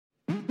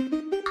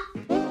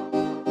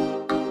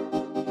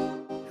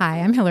Hi,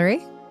 I'm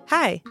Hillary.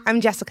 Hi, I'm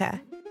Jessica.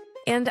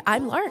 And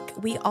I'm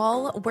Lark. We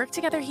all work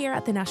together here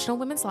at the National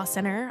Women's Law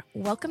Center.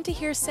 Welcome to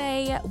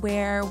Hearsay,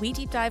 where we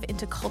deep dive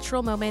into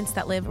cultural moments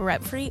that live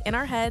rent-free in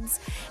our heads,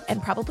 and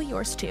probably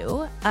yours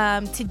too.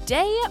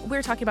 Today,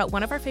 we're talking about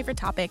one of our favorite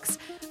topics,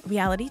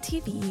 reality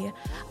TV.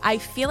 I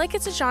feel like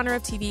it's a genre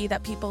of TV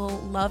that people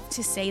love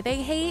to say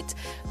they hate,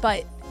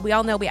 but we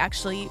all know we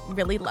actually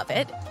really love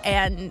it.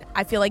 And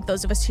I feel like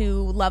those of us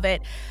who love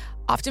it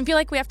often feel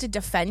like we have to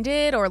defend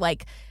it or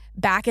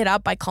back it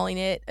up by calling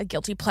it a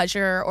guilty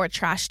pleasure or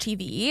trash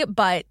TV.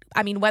 But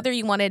I mean, whether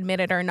you want to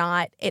admit it or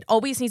not, it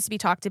always needs to be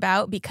talked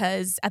about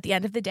because at the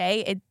end of the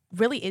day, it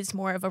really is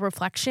more of a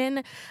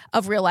reflection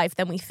of real life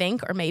than we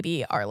think or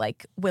maybe are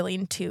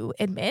willing to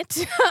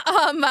admit.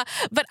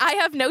 But I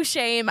have no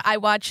shame. I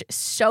watch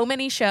so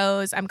many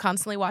shows. I'm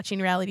constantly watching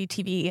reality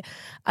TV.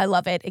 I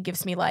love it. It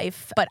gives me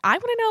life. But I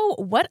want to know,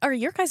 what are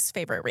your guys'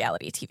 favorite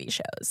reality TV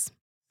shows?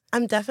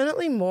 I'm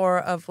definitely more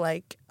of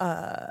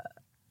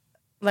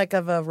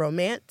of a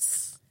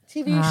romance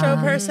TV show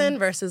person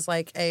versus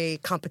a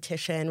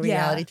competition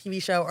reality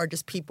TV show or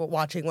just people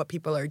watching what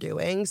people are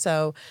doing.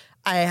 So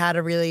I had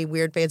a really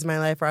weird phase in my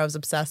life where I was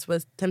obsessed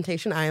with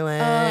Temptation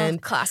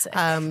Island. Classic.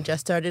 Just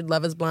started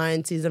Love is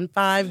Blind season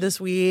 5 this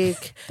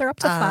week. They're up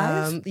to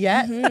 5?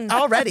 Yeah,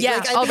 already. Yeah, I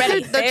think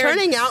already. They're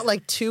turning out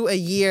 2 a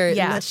year,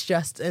 Yeah. and that's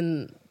just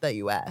in the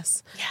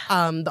U.S.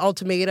 Yeah. The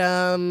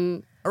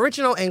Ultimatum,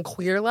 Original, and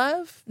Queer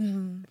Love.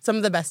 Some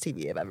of the best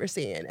TV I've ever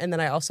seen. And then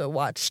I also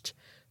watched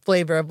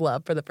Flavor of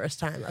Love for the first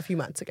time a few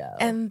months ago.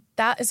 And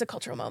that is a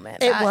cultural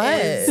moment. It That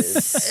was.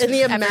 is- And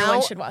the everyone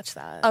amount should watch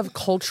that. of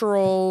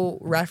cultural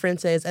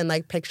references and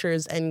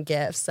pictures and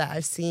GIFs that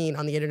I've seen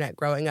on the internet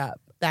growing up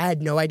that I had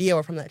no idea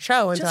were from that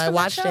show until Just I from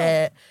that watched show.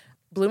 it.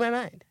 Blew my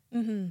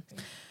mind.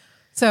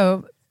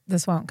 So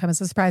this won't come as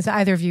a surprise to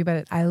either of you,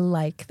 but I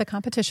like the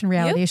competition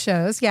reality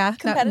shows. Yeah.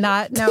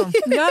 Competitive?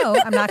 No,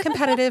 I'm not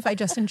competitive. I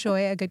just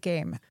enjoy a good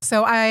game.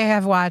 So I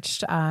have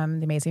watched The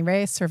Amazing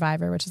Race,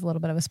 Survivor, which is a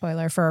little bit of a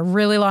spoiler, for a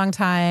really long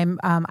time.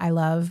 I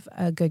love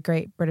a good,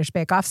 great British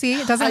Bake Off. See,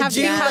 it doesn't have I to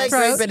do be like cutthroat.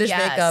 Great British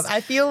Yes. Bake Off.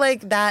 I feel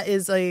like that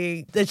is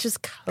it's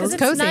just Because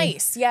cozy. it's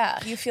nice.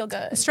 Yeah, you feel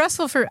good.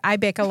 Stressful I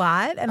bake a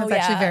lot, and it's Oh,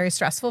 actually yeah. very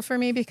stressful for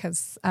me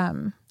because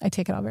I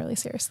take it all really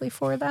seriously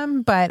for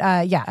them. But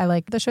yeah, I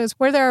like the shows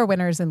where there are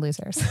winners and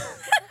losers.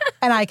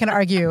 And I can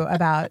argue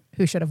about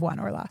who should have won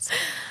or lost.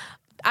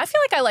 I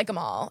feel like I like them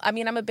all. I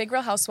mean, I'm a big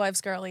Real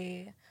Housewives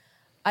girly.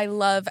 I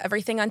love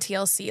everything on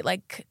TLC,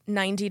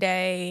 90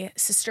 Day,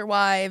 Sister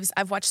Wives.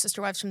 I've watched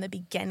Sister Wives from the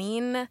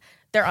beginning.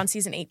 They're on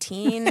season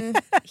 18.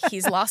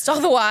 He's lost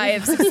all the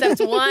wives except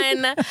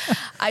one.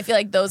 I feel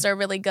like those are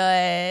really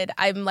good.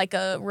 I'm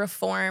a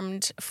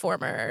reformed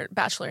former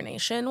Bachelor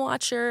Nation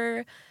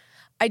watcher.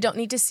 I don't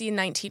need to see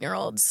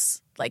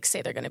 19-year-olds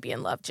say they're going to be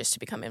in love just to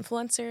become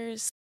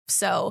influencers.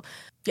 So,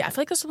 yeah, I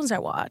feel like those are the ones I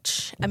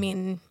watch. I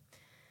mean,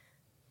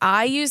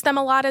 I use them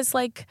a lot as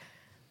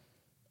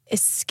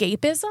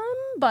escapism,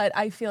 but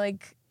I feel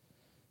like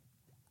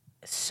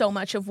so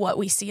much of what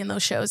we see in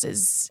those shows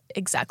is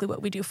exactly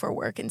what we do for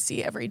work and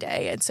see every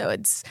day. And so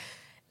it's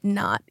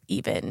not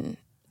even...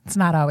 It's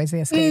not always the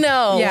escape.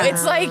 No, Yeah.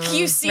 it's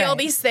you see all Right.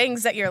 these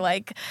things that you're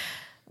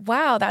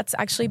wow, that's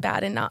actually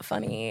bad and not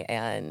funny.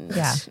 And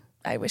Yeah.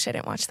 I wish I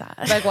didn't watch that.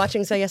 Like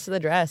watching Say Yes to the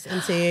Dress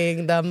and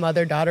seeing the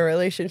mother-daughter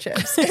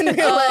relationships. In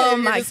real Oh, life.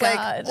 my You're just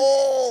God.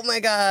 oh my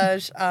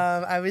gosh.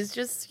 I was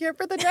just here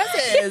for the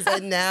dresses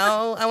and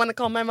now I want to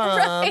call my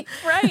mom.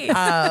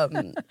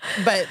 Right.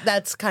 But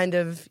that's kind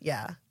of,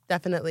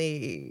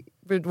 definitely,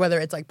 whether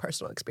it's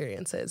personal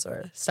experiences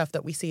or stuff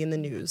that we see in the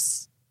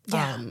news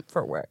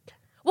for work.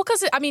 Well,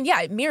 because,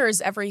 it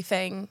mirrors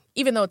everything,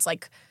 even though it's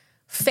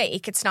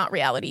fake, it's not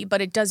reality, but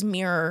it does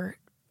mirror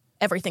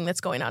everything that's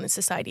going on in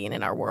society and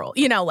in our world.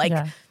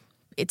 Yeah.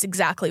 It's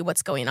exactly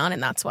what's going on,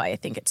 and that's why I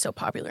think it's so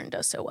popular and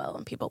does so well,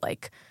 and people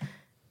like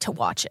to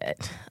watch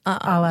it. A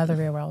la the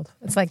real world.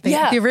 It's like the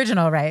Yeah.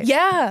 original, right?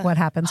 Yeah. What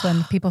happens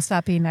when people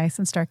stop being nice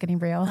and start getting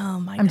real? Oh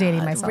my I'm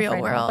dating God, myself Real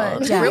right World. now.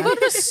 But yeah. Real World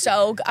was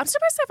so good. I'm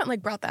surprised I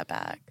haven't brought that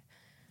back.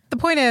 The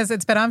point is,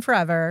 it's been on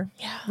forever,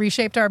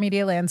 reshaped our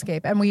media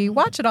landscape, and we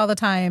watch it all the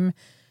time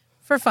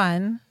for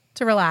fun,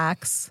 to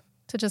relax,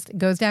 to just, it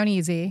goes down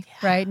easy,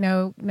 right?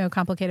 No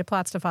complicated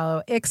plots to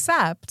follow,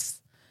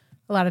 except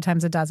a lot of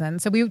times it doesn't.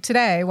 So we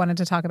today wanted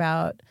to talk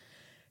about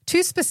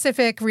 2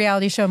 specific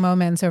reality show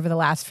moments over the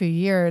last few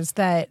years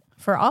that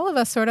for all of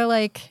us sort of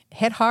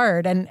hit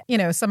hard. And,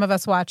 some of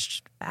us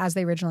watched as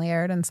they originally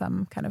aired and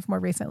some kind of more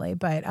recently,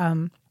 but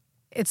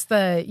it's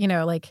the,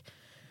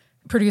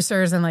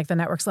 producers and the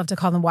networks love to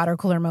call them water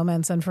cooler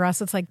moments. And for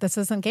us, it's this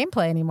isn't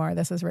gameplay anymore.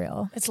 This is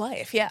real. It's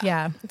life. Yeah.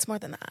 Yeah. It's more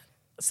than that.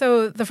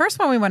 So the first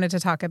one we wanted to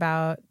talk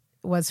about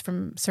was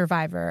from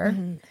Survivor.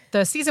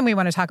 The season we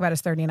want to talk about is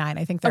 39.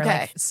 I think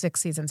they're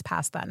 6 seasons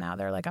past that now.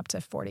 They're up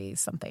to 40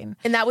 something.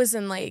 And that was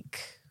in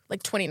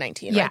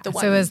 2019, Yeah. right? The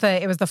one. So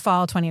it was the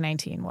fall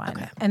 2019 one.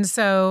 Okay. And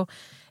so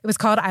it was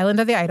called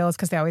Island of the Idols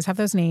because they always have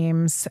those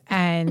names.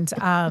 And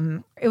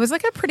it was a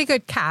pretty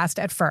good cast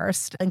at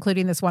first,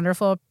 including this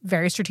wonderful,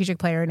 very strategic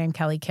player named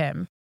Kelly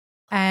Kim.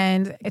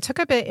 And it took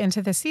a bit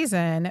into the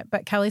season,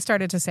 but Kelly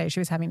started to say she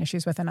was having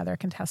issues with another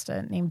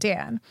contestant named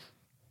Dan.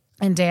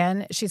 And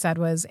Dan, she said,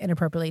 was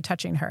inappropriately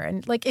touching her.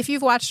 And like, if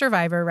you've watched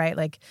Survivor, right,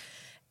 like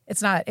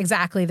it's not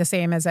exactly the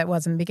same as it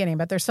was in the beginning,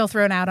 but they're still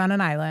thrown out on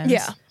an island.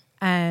 Yeah.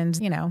 And,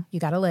 you know, you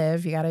got to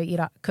live, you got to eat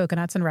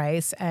coconuts and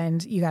rice,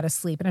 and you got to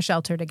sleep in a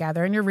shelter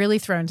together, and you're really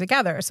thrown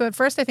together. So at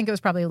first, I think it was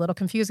probably a little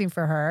confusing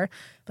for her.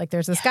 Like,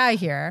 there's this guy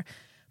here,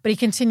 but he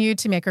continued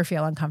to make her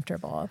feel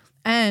uncomfortable.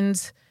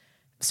 And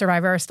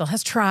Survivor still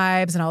has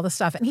tribes and all this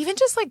stuff. And even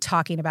just like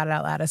talking about it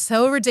out loud is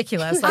so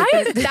ridiculous. Like,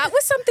 that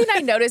was something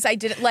I noticed. I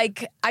didn't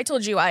like, I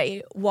told you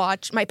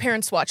my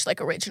parents watched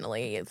like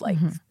originally, like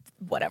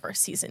whatever,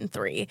 season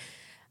 3.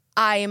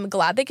 I'm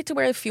glad they get to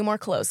wear a few more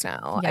clothes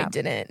now. Yeah. I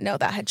didn't know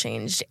that had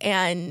changed.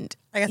 And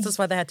I guess that's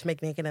why they had to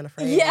make Naked and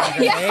Afraid. Yeah, right?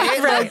 yeah.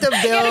 Like to You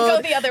gotta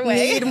go the other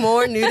way. Need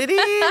more nudity?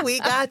 We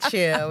got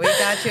you. We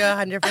got you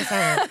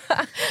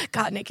 100%.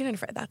 God, Naked and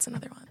Afraid, that's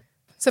another one.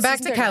 So back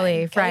to Season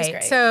Kelly, 39. Kelly's right?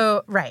 great.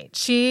 So, right.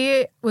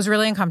 She was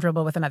really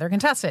uncomfortable with another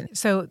contestant.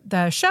 So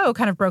the show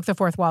kind of broke the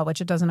fourth wall,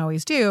 which it doesn't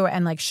always do,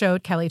 and like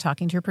showed Kelly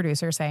talking to her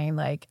producer saying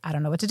like, I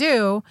don't know what to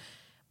do.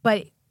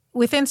 But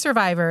within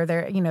Survivor,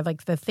 there, you know,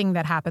 like the thing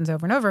that happens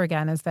over and over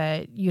again is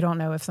that you don't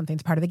know if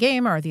something's part of the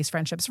game or are these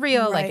friendships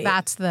real. Right. Like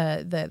that's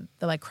the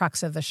like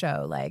crux of the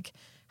show. Like,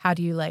 how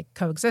do you like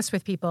coexist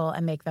with people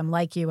and make them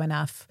like you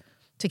enough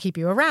to keep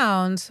you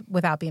around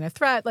without being a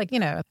threat? Like, you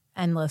know,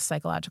 endless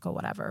psychological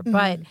whatever.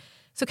 But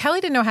so Kelly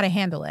didn't know how to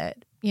handle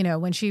it, you know,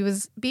 when she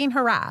was being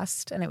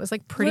harassed, and it was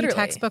like pretty Literally.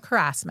 textbook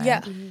harassment.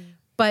 Yeah.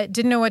 But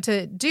didn't know what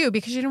to do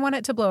because she didn't want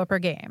it to blow up her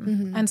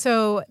game. And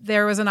so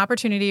there was an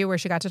opportunity where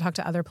she got to talk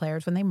to other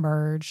players when they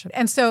merged.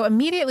 And so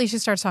immediately she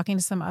starts talking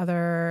to some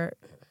other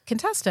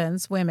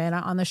contestants, women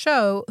on the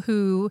show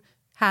who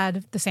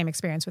had the same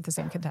experience with the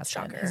same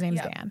contestant. Shocker. His name's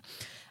Yep. Dan.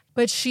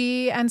 But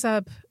she ends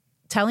up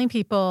telling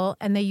people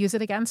and they use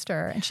it against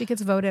her and she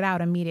gets voted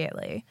out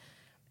immediately.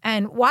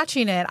 And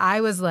watching it,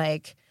 I was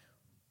like,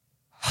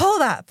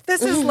 hold up,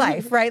 this is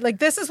life, right? Like,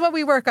 this is what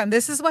we work on.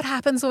 This is what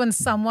happens when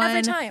someone...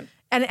 Every time.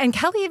 And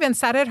Kelly even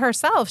said it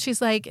herself.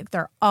 She's like,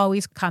 there are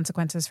always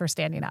consequences for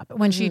standing up.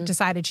 When she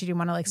decided she didn't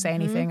want to like say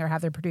anything or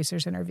have their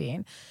producers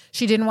intervene,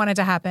 she didn't want it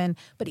to happen.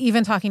 But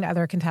even talking to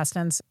other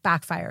contestants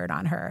backfired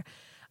on her.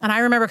 And I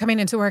remember coming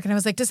into work and I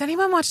was like, does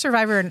anyone watch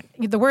Survivor? And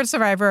the word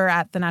Survivor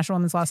at the National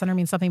Women's Law Center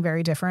means something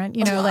very different.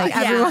 You know, like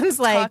everyone's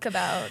like, talk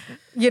about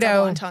you know,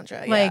 double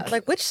entendre.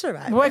 like Which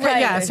Survivor?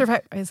 Yeah,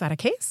 Survivor. Is that a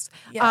case?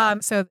 Yeah.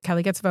 So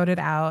Kelly gets voted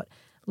out.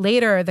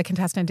 Later, the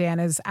contestant Dan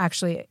is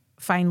actually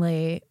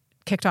finally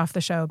kicked off the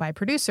show by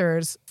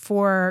producers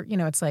for, you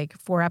know, it's like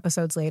 4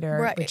 episodes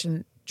later, which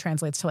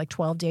translates to like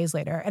 12 days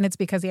later. And it's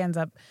because he ends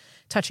up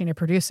touching a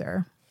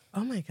producer.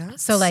 Oh my God.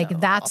 So like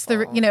that's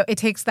awful. the, you know, it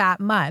takes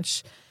that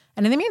much.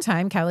 And in the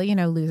meantime, Kelly, you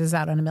know, loses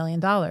out on $1 million.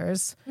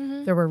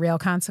 There were real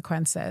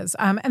consequences.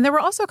 And there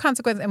were also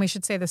consequences, and we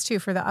should say this too,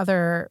 for the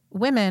other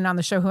women on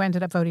the show who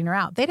ended up voting her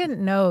out. They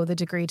didn't know the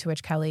degree to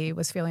which Kelly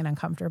was feeling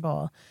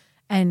uncomfortable.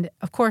 And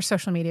of course,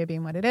 social media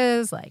being what it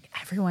is, like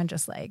everyone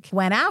just like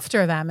went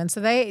after them. And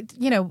so they,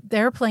 you know,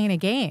 they're playing a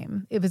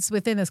game. It was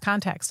within this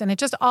context. And it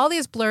just all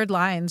these blurred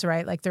lines,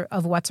 right? Like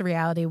of what's a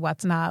reality,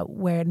 what's not,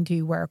 when do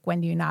you work,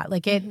 when do you not?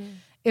 Like it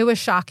was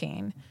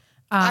shocking.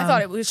 I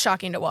thought it was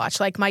shocking to watch.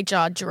 Like my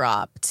jaw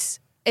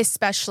dropped,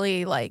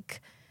 especially like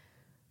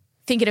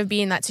thinking of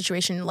being in that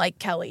situation like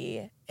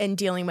Kelly and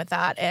dealing with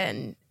that.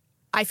 And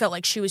I felt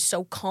like she was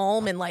so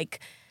calm and like,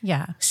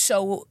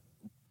 so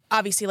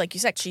obviously, like you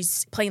said,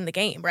 she's playing the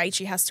game, right?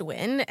 She has to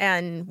win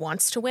and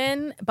wants to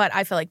win. But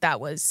I felt like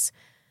that was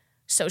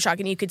so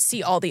shocking. You could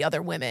see all the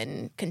other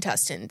women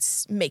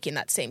contestants making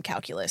that same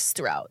calculus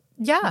throughout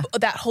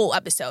that whole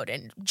episode.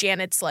 And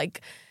Janet's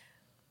like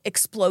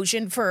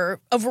explosion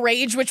of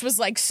rage, which was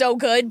like so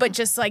good, but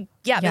just like,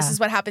 this is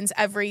what happens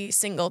every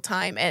single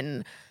time.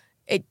 And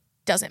it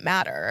doesn't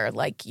matter.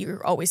 Like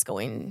you're always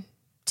going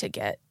to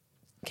get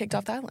kicked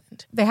off the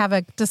island. They have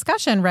a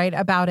discussion, right,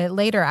 about it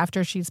later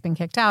after she's been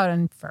kicked out.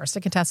 And first,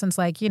 the contestant's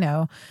like, you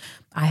know,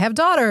 I have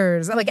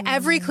daughters. Like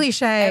every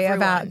cliche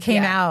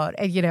came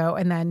out, you know,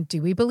 and then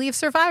do we believe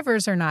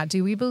survivors or not?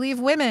 Do we believe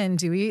women?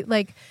 Do we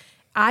like,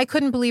 I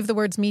couldn't believe the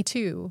words Me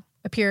Too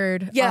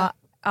appeared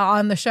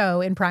on the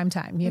show in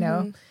primetime, you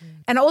know?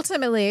 And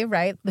ultimately,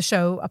 right, the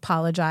show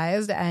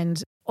apologized.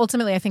 And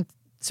ultimately, I think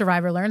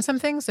Survivor learned some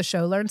things, the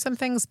show learned some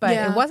things, but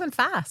it wasn't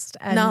fast.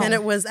 And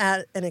it was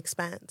at an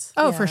expense.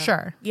 Oh, for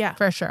sure. Yeah.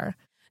 For sure.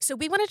 So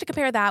we wanted to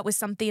compare that with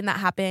something that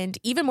happened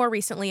even more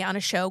recently on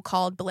a show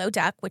called Below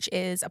Deck, which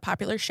is a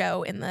popular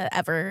show in the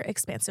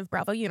ever-expansive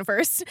Bravo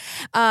universe.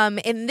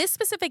 In this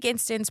specific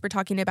instance, we're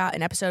talking about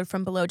an episode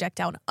from Below Deck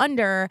Down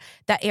Under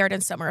that aired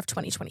in summer of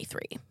 2023.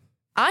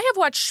 I have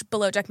watched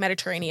Below Deck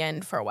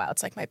Mediterranean for a while.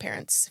 It's like my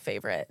parents'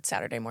 favorite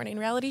Saturday morning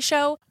reality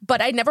show.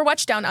 But I never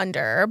watched Down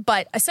Under.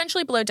 But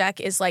essentially Below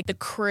Deck is like the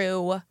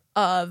crew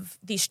of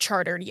these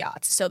chartered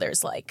yachts. So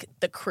there's like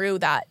the crew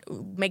that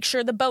make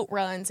sure the boat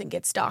runs and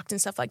gets docked and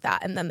stuff like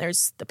that. And then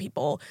there's the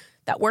people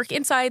that work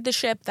inside the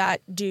ship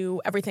that do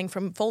everything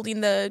from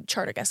folding the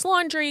charter guest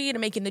laundry to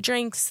making the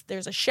drinks.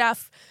 There's a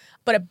chef.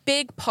 But a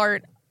big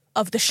part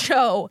of the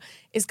show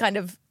is kind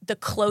of the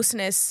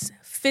closeness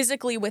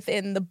physically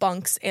within the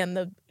bunks and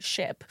the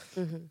ship.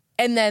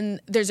 And then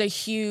there's a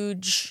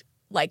huge,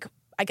 like,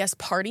 I guess,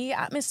 party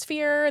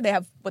atmosphere. They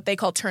have what they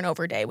call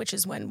turnover day, which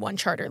is when one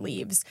charter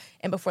leaves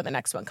and before the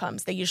next one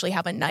comes. They usually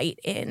have a night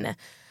in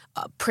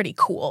a pretty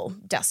cool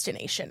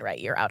destination, right?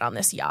 You're out on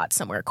this yacht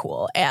somewhere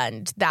cool.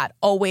 And that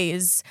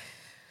always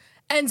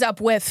ends up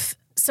with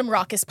some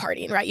raucous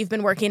partying, right? You've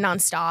been working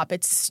nonstop.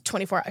 It's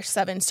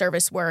 24/7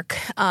 service work.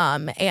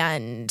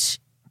 And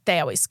they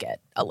always get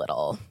a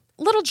little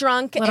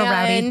drunk. Little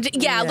and rowdy.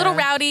 Yeah, a little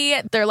rowdy.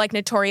 They're like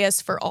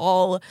notorious for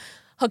all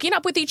hooking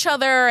up with each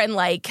other, and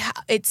like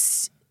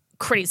it's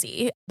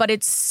crazy, but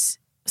it's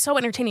so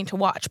entertaining to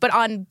watch. But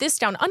on this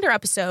Down Under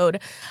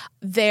episode,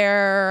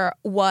 there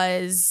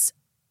was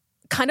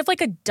kind of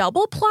like a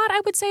double plot,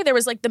 I would say. There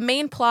was like the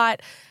main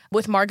plot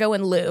with Margot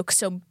and Luke.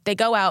 So they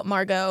go out.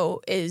 Margot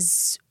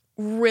is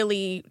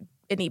really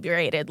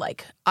inebriated,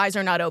 like eyes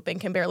are not open,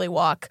 can barely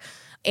walk.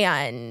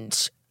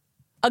 And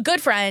a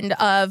good friend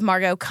of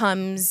Margot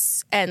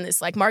comes and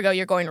is like, Margot,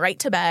 you're going right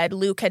to bed.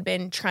 Luke had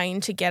been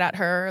trying to get at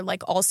her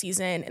like all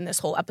season in this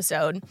whole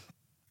episode.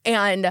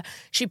 And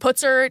she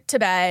puts her to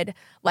bed,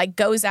 like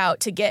goes out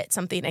to get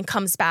something and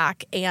comes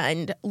back.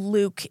 And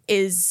Luke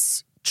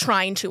is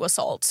trying to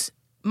assault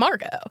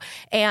Margot.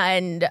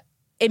 And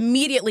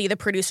immediately the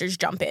producers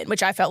jump in,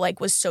 which I felt like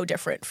was so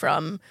different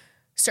from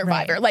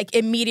Survivor. Right. Like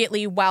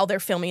immediately while they're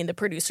filming, the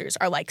producers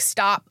are like,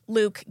 stop,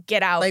 Luke,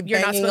 get out. Like you're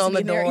not banging supposed on to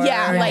be the there. door.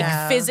 Yeah, Yeah.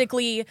 like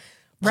physically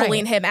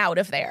pulling him out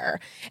of there.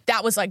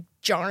 That was like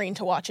jarring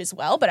to watch as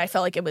well. But I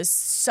felt like it was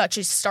such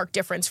a stark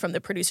difference from the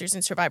producers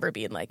in Survivor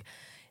being like,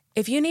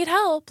 if you need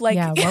help, like,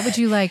 Yeah, what would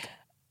you like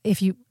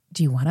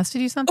do you want us to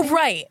do something?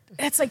 right.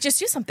 It's like, just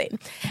do something.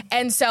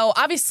 And so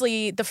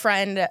obviously the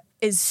friend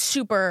is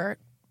super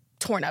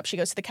torn up. She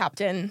goes to the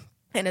captain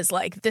and is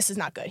like, this is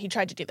not good. He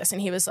tried to do this.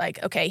 And he was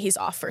like, okay, he's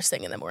off first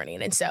thing in the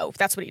morning. And so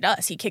that's what he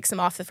does. He kicks him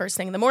off the first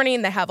thing in the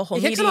morning. They have a whole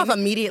He meeting. kicks him off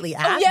immediately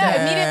after.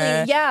 Yeah,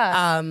 immediately.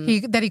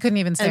 Yeah. That he couldn't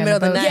even In stay the on middle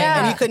the of the boat. night, Yeah.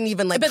 and he couldn't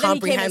even like But then he came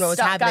comprehend and what was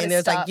stopped, got happening. his It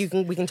was like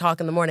stuff. we can talk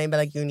in the morning, but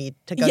like you need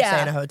to go Yeah.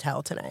 stay in a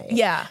hotel tonight.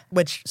 Yeah.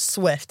 Which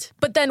Swift.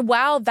 But then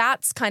while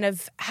that's kind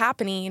of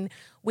happening,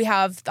 we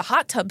have the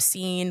hot tub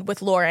scene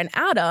with Laura and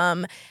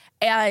Adam.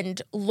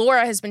 And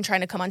Laura has been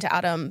trying to come onto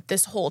Adam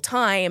this whole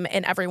time.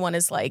 And everyone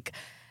is like,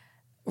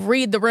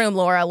 read the room,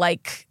 Laura.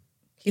 Like,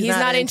 he's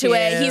not into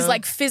it. you. He's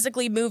like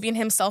physically moving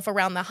himself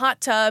around the hot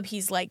tub.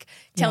 He's like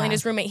telling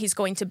his roommate he's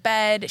going to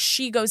bed.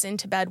 She goes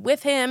into bed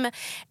with him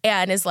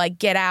and is like,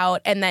 get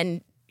out. And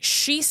then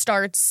she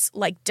starts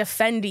like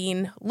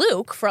defending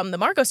Luke from the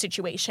Margot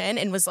situation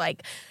and was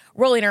like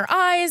rolling her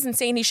eyes and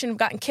saying he shouldn't have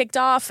gotten kicked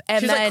off.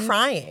 And She's then like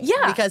crying.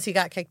 Yeah. Because he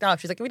got kicked off.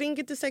 She's like, we didn't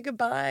get to say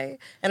goodbye.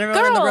 And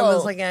everyone in the room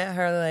was looking at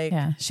her like,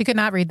 Yeah, she could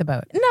not read the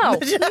boat. No,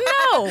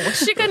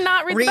 she could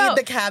not read Read the boat.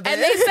 the cabin.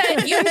 And they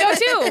said, you can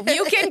go too.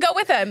 You can go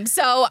with him.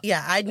 So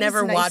yeah, I'd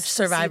never nice watched to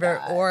see Survivor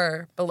that.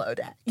 or Below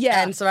Deck.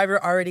 Yeah. And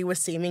Survivor already was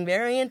seeming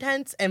very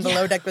intense, and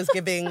Below Deck was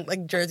giving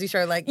like Jersey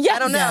Shore, like, Yeah. I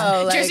don't know. Yeah.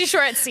 Like, Jersey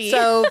Shore at sea.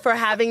 So for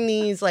having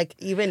these like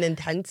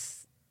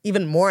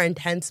even more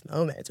intense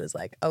moments was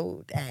like,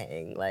 oh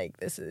dang, like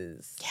this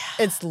is,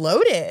 it's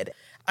loaded.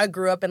 I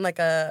grew up in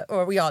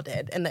or we all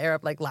did, in the era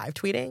of like live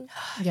tweeting.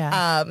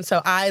 Yeah.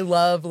 So I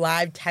love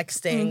live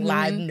texting,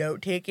 live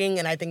note taking,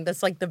 and I think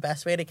that's like the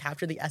best way to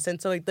capture the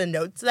essence. So like the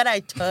notes that I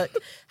took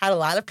had a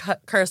lot of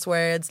curse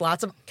words,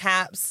 lots of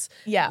caps,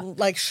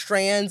 like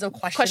strands of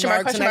question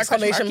marks and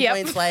exclamation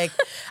points. Like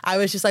I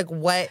was just like,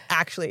 what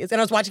actually is?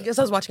 And I was watching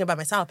it by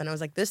myself, and I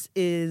was like, this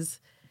is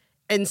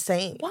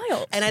insane.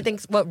 Wild. And I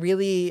think what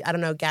really, I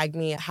don't know, gagged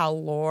me at how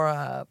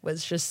Laura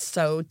was just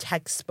so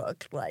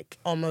textbook, like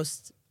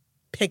almost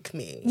pick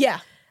me. Yeah.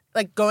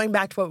 Like going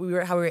back to how we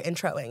were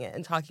introing it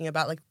and talking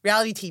about like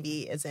reality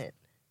TV isn't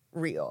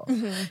real.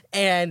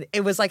 And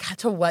it was like,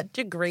 to what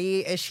degree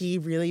is she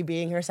really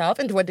being herself?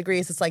 And to what degree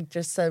is this like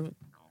just so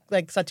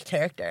like such a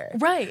character?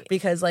 Right.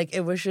 Because like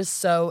it was just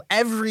so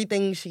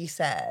everything she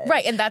said.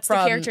 Right. And that's the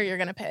character you're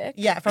going to pick.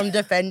 Yeah, from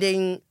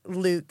defending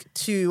Luke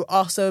to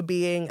also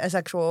being a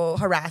sexual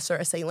harasser,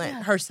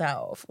 assailant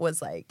herself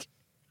was like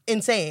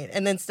insane.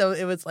 And then still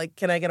it was like,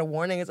 can I get a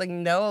warning? It's like,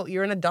 no,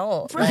 you're an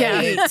adult. Right.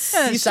 Yeah. You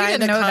She signed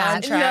didn't a know that.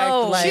 contract.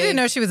 No. like, She didn't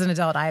know she was an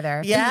adult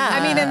either. Yeah.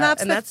 I mean, and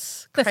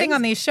that's the thing crazy.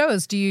 on these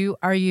shows.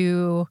 Are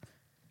you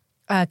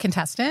a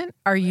contestant?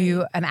 Are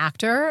you an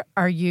actor?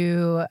 Are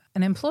you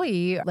an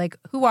employee? Like,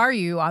 who are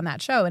you on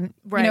that show? And,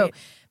 you know,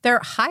 they're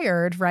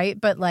hired, right?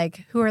 But,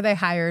 like, who are they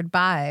hired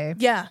by?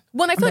 Yeah.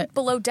 Well, and I feel like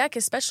Below Deck,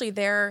 especially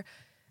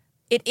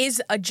it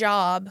is a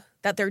job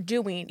that they're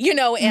doing, you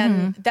know,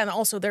 and then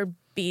also they're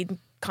being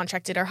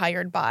contracted or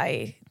hired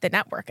by the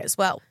network as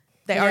well.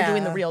 They are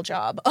doing the real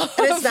job of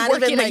And it's not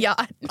working even a like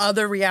yacht.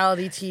 other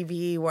reality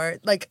TV where,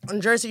 like,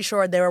 on Jersey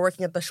Shore, they were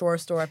working at the Shore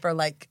store for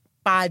like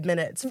 5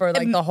 minutes for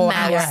like the whole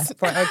hour Max.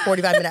 for a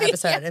 45-minute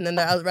episode. And then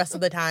the rest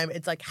of the time,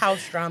 it's like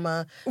house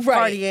drama,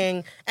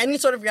 partying, any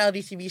sort of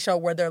reality TV show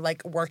where they're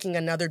like working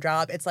another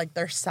job. It's like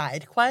their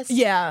side quest.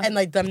 Yeah. And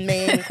like the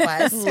main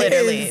quest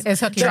Literally.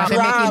 Is hooking up and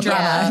making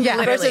drama.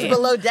 Yeah. Versus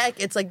Below Deck,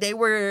 it's like they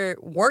were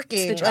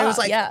working. It's the And it was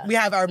job, like, we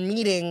have our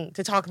meeting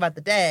to talk about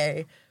the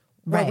day.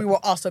 Where we will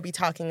also be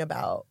talking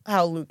about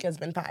how Luke has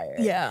been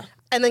fired. Yeah.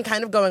 And then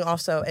kind of going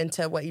also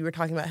into what you were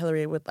talking about,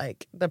 Hillary, with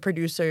like the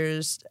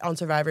producers on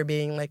Survivor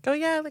being like, oh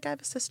yeah, like I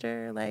have a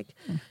sister, like,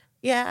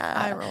 yeah.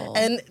 Eye roll.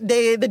 And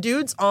the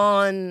dudes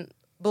on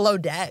Below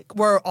Deck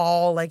were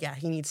all like, yeah,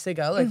 he needs to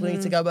go, like he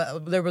needs to go.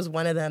 But there was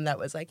one of them that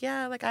was like,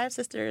 yeah, like I have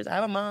sisters, I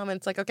have a mom. And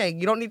it's like, okay,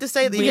 you don't need to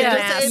say that. You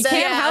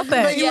can't help it.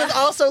 But he was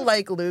also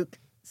like, Luke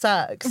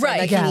sucks. Right.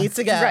 Like, he needs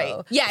to go. Right.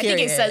 Yeah, I think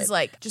he period. says,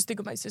 like, just think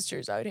of my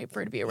sisters. I would hate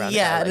for her to be around.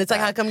 Yeah, a guy and it's like,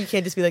 that. how come you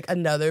can't just be like,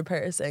 another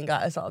person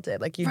got assaulted?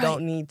 Like, you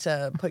don't need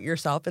to put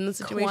yourself in the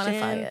situation.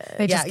 Quantify it.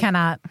 They just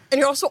cannot. And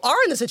you also are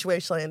in the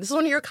situation. This is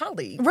one of your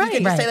colleagues. Right. You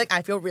can just Right. say, like,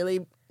 I feel really,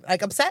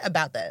 like, upset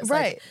about this.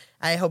 Right. Like,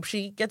 I hope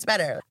she gets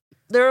better.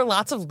 There are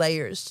lots of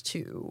layers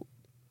to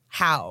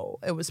how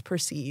it was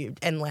perceived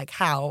and, like,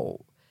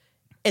 how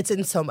it's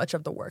in so much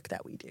of the work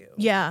that we do.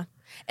 Yeah.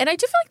 And I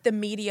do feel like the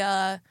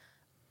media,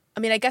 I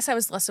mean, I guess I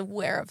was less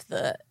aware of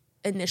the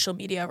initial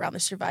media around the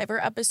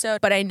Survivor episode,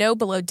 but I know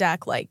Below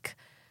Deck, like,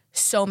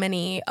 so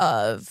many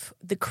of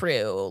the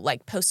crew,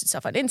 like, posted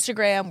stuff on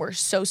Instagram, were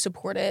so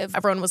supportive.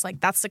 Everyone was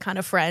like, that's the kind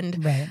of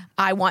friend Right.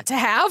 I want to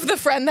have, the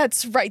friend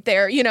that's right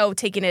there, you know,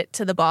 taking it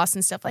to the boss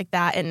and stuff like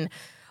that. And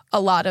a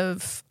lot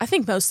of, I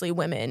think mostly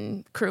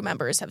women crew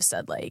members have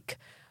said, like,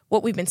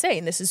 what we've been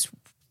saying, this is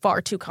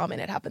far too common.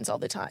 It happens all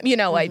the time. You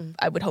know,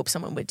 I would hope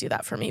someone would do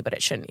that for me, but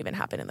it shouldn't even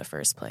happen in the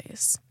first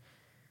place.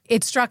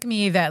 It struck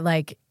me that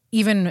like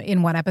even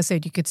in one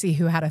episode you could see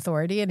who had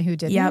authority and who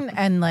didn't. Yep.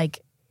 And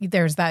like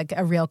there's that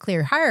a real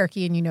clear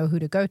hierarchy and you know who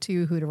to go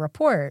to, who to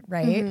report,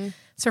 right?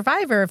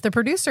 Survivor, if the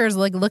producer is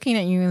like looking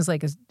at you and is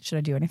like, should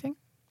I do anything?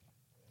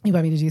 You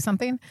want me to do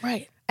something?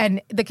 Right.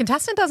 And the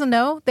contestant doesn't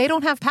know. They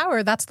don't have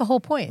power. That's the whole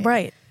point.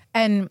 Right.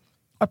 And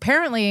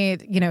apparently,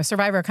 you know,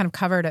 Survivor kind of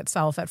covered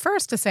itself at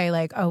first to say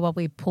like, oh, well,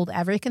 we pulled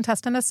every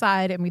contestant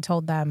aside and we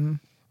told them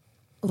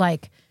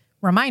like,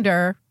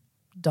 reminder,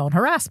 don't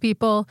harass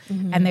people.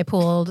 And they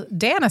pulled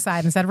Dan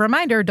aside and said,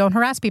 reminder, don't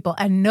harass people.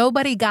 And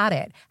nobody got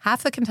it.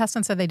 Half the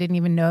contestants said they didn't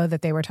even know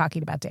that they were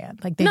talking about Dan.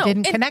 Like they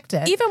didn't connect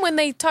it. Even when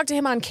they talked to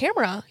him on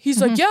camera, he's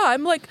like, yeah,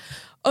 I'm like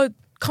a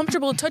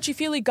comfortable,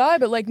 touchy-feely guy,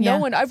 but like no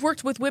one, I've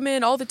worked with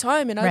women all the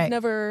time and I've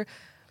never,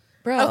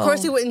 bro. Of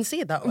course, you wouldn't see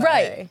it that way.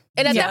 Right.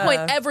 And at that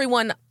point,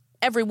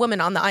 every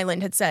woman on the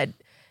island had said,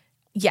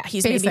 yeah,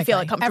 he's made me feel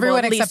uncomfortable.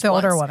 Everyone at except least the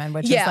older once. woman,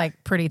 which is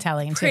like pretty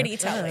telling too. Pretty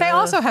telling. They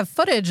also have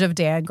footage of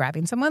Dan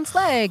grabbing someone's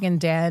leg and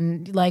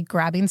Dan like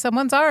grabbing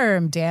someone's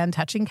arm, Dan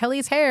touching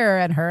Kelly's hair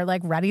and her like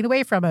running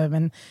away from him.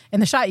 And in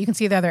the shot, you can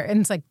see the other.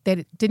 And it's like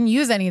they didn't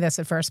use any of this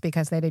at first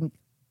because they didn't,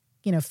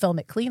 you know, film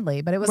it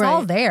cleanly. But it was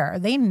all there.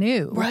 They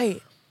knew. Right.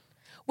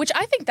 Which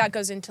I think that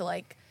goes into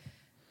like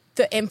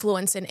the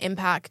influence and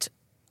impact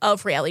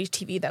of reality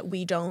TV that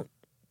we don't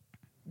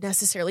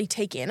necessarily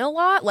take in a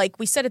lot. Like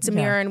we said, it's a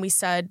mirror, and we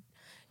said,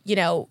 you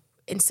know,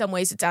 in some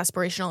ways it's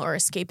aspirational or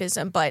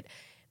escapism. But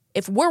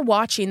if we're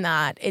watching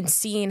that and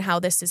seeing how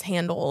this is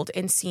handled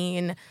and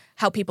seeing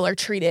how people are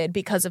treated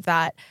because of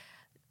that,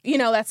 you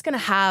know, that's going to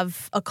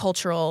have a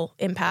cultural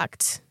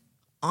impact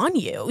on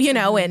you, you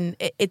know, and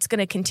it's going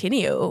to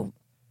continue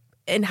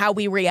in how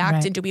we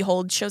react. And do we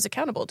hold shows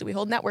accountable? Do we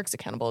hold networks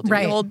accountable? Do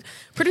we hold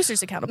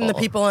producers accountable? And the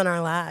people in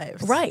our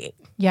lives. Right.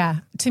 Yeah.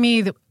 To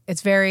me,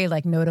 it's very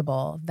like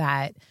notable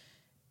that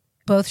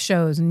both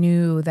shows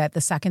knew that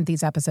the second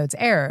these episodes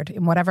aired,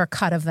 in whatever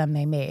cut of them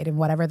they made, and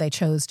whatever they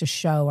chose to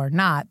show or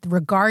not,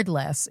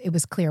 regardless, it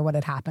was clear what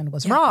had happened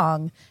was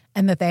wrong,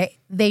 and that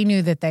they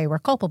knew that they were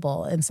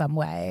culpable in some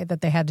way,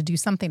 that they had to do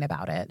something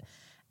about it.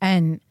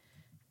 And,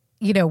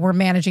 you know, we're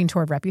managing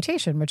toward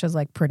reputation, which is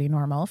like pretty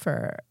normal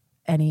for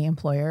any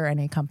employer,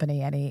 any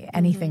company,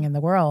 anything in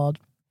the world.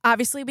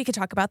 Obviously, we could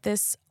talk about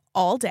this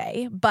all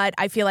day, but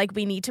I feel like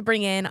we need to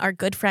bring in our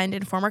good friend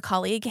and former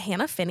colleague,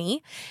 Hannah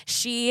Finney.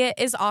 She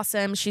is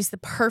awesome. She's the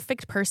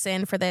perfect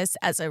person for this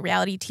as a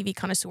reality TV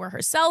connoisseur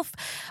herself.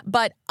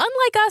 But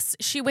unlike us,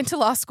 she went to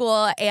law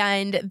school,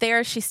 and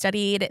there she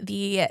studied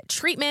the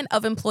treatment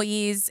of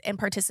employees and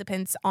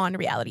participants on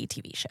reality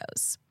TV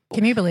shows.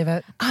 Can you believe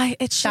it?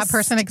 It's that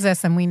person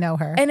exists and we know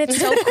her. And it's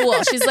so cool.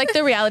 She's like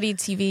the reality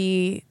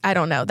TV, I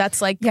don't know.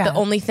 That's like the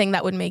only thing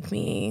that would make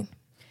me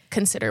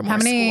consider more How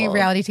many school.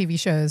 reality TV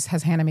shows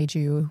has Hannah made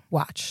you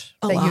watch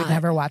that you'd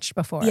never watched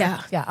before?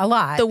 Yeah, a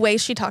lot. The way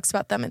she talks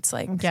about them, it's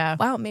like,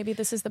 wow, maybe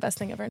this is the best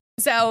thing ever.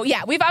 So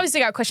yeah, we've obviously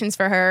got questions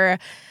for her.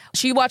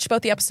 She watched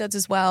both the episodes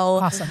as well.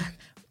 Awesome.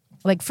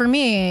 Like for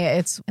me,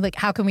 it's like,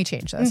 how can we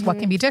change this? What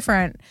can be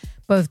different?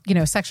 Both, you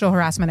know, sexual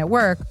harassment at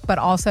work, but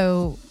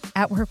also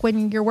at work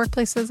when your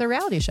workplace is a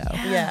reality show.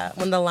 Yeah,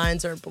 when the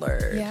lines are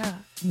blurred. Yeah.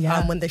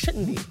 When they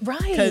shouldn't be. Right.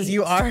 Because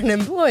you are an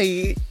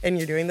employee and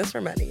you're doing this for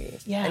money.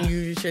 Yeah. And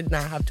you should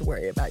not have to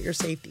worry about your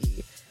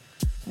safety.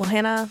 Well,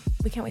 Hannah,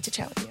 we can't wait to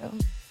chat with you.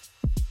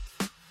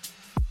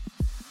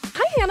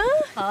 Hannah.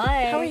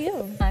 Hi. How are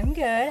you? I'm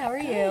good. How are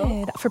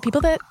you? Good. For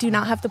people that do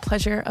not have the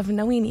pleasure of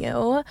knowing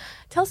you,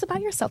 tell us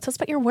about yourself. Tell us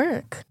about your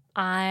work.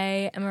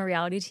 I am a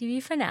reality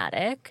TV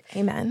fanatic.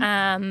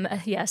 Amen.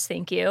 Yes,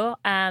 thank you.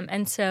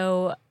 And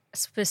so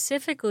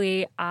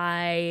specifically,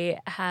 I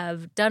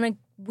have done a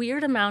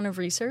weird amount of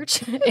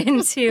research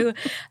into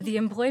the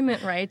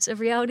employment rights of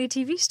reality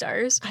TV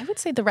stars. I would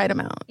say the right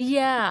amount.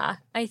 Yeah,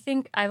 I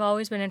think I've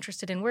always been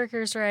interested in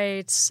workers'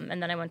 rights.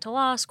 And then I went to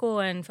law school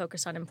and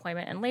focused on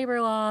employment and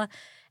labor law.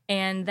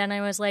 And then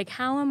I was like,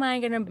 how am I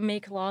going to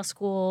make law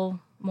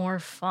school more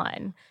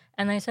fun?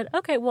 And I said,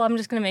 okay, well, I'm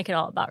just going to make it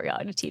all about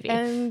reality TV.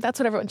 And that's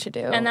what everyone should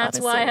do. And that's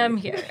why I'm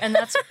here. And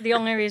that's the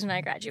only reason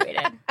I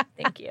graduated.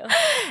 Thank you.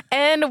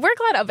 And we're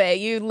glad of it.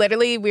 You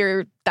literally,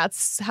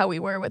 that's how we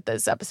were with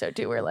this episode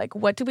too. We're like,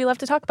 what do we love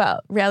to talk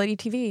about? Reality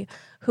TV.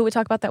 Who would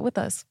talk about that with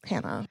us?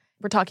 Hannah.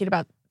 We're talking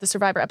about the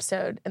Survivor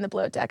episode and the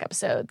Below Deck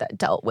episode that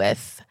dealt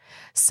with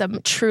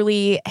some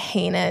truly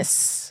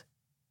heinous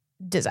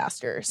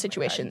disaster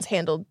situations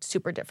handled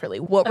super differently.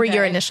 What were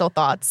your initial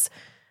thoughts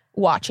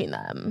watching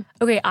them?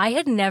 Okay, I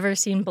had never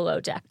seen Below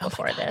Deck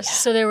before this. Yeah.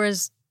 So there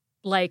was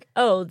like,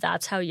 oh,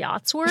 that's how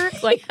yachts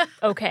work? Like,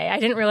 okay, I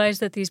didn't realize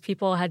that these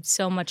people had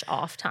so much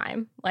off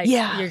time. Like,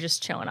 you're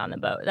just chilling on the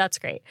boat. That's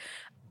great.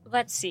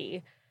 Let's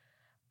see.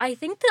 I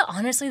think that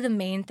honestly the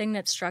main thing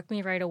that struck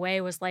me right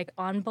away was like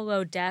on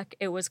Below Deck,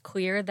 it was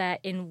clear that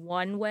in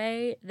one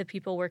way the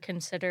people were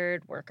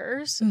considered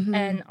workers. Mm-hmm.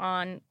 And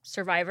on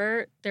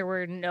Survivor, there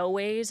were no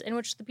ways in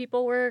which the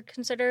people were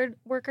considered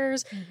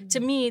workers. Mm-hmm. To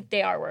me,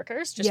 they are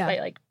workers just by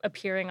like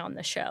appearing on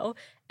the show.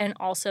 And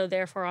also,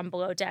 therefore, on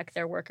Below Deck,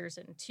 they're workers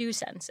in two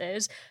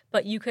senses.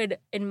 But you could,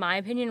 in my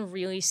opinion,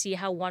 really see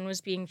how one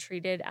was being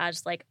treated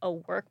as like a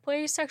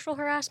workplace sexual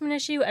harassment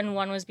issue and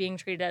one was being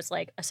treated as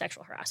like a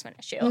sexual harassment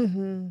issue.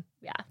 Mm-hmm.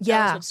 Yeah.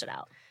 That was what stood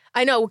out.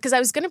 I know, because I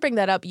was going to bring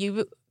that up.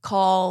 You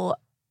call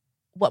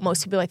what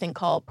most people, I think,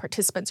 call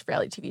participants of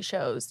reality TV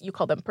shows, you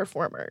call them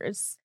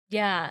performers.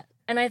 Yeah.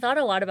 And I thought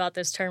a lot about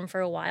this term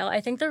for a while.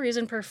 I think the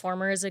reason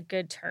performer is a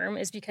good term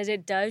is because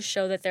it does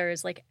show that there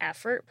is like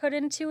effort put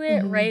into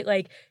it, right?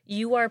 Like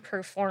you are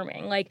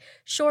performing. Like,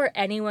 sure,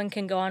 anyone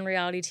can go on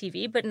reality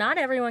TV, but not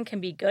everyone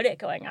can be good at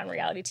going on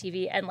reality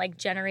TV and like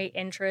generate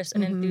interest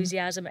and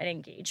enthusiasm and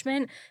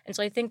engagement. And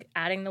so I think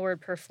adding the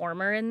word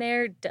performer in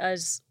there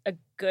does a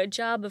good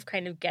job of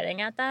kind of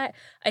getting at that.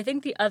 I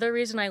think the other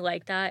reason I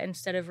like that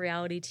instead of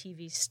reality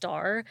TV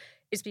star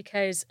is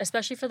because,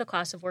 especially for the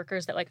class of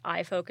workers that like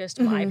I focused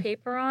my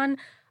paper on,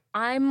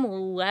 I'm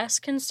less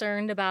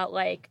concerned about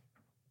like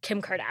Kim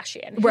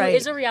Kardashian, who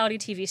is a reality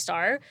TV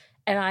star.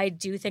 And I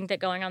do think that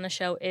going on the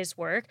show is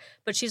work,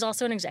 but she's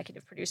also an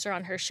executive producer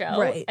on her show.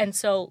 Right. And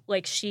so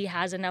like she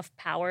has enough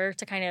power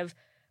to kind of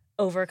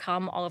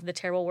overcome all of the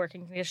terrible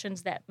working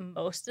conditions that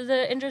most of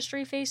the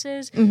industry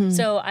faces.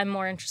 So I'm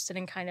more interested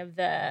in kind of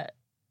the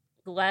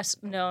less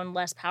known,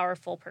 less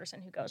powerful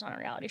person who goes on a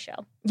reality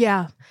show.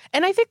 Yeah.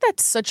 And I think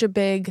that's such a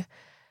big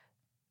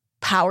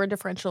power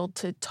differential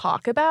to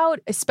talk about,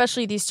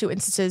 especially these two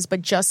instances,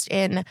 but just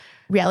in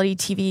reality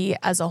TV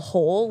as a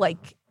whole.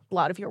 Like a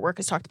lot of your work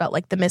has talked about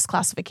like the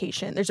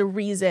misclassification. There's a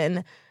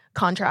reason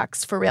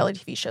contracts for reality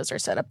TV shows are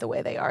set up the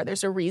way they are.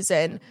 There's a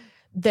reason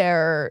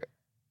they're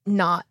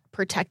not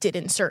protected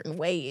in certain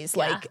ways.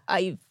 Yeah. Like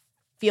I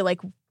feel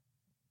like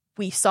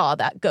we saw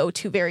that go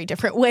two very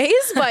different ways,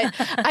 but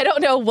I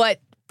don't know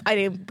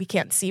we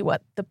can't see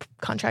what the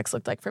contracts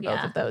looked like for both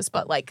of those,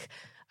 but like,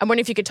 I'm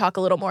wondering if you could talk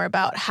a little more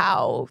about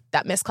how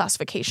that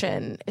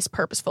misclassification is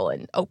purposeful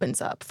and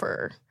opens up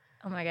for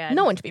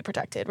no one to be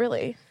protected,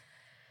 really.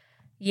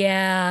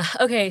 Yeah.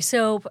 Okay.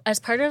 So as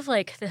part of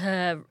like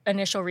the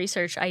initial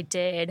research I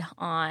did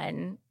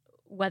on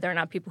whether or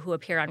not people who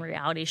appear on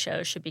reality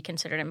shows should be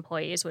considered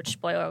employees, which,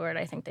 spoiler alert,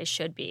 I think they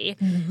should be.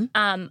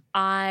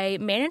 I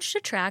managed to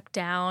track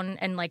down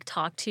and like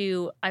talk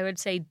to, I would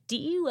say,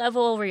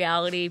 D-level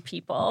reality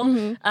people,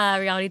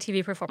 reality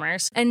TV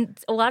performers. And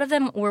a lot of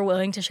them were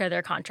willing to share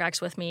their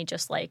contracts with me,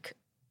 just like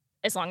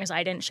as long as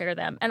I didn't share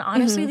them. And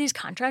honestly, these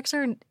contracts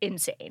are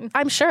insane.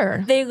 I'm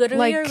sure. They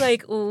literally are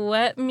like,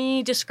 let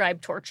me describe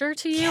torture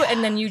to you,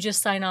 and then you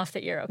just sign off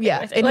that you're okay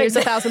with it. And like, here's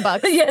 $1,000.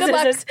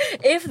 Yes,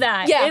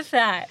 if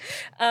that.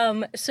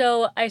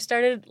 So I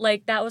started,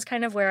 like, that was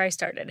kind of where I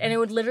started. And it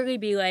would literally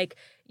be like,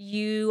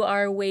 you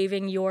are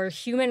waiving your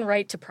human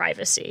right to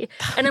privacy.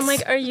 And I'm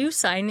like, are you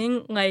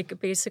signing, like,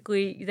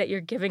 basically that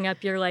you're giving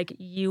up your, like,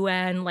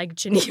 UN, like,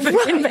 Geneva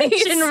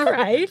Convention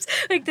rights?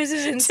 Like, this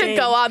is insane.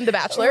 To go on The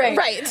Bachelor.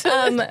 Right.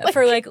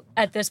 For, like,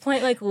 at this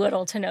point, like,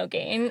 little to no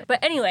gain.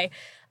 But anyway,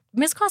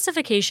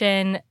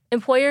 misclassification,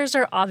 employers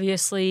are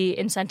obviously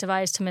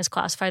incentivized to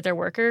misclassify their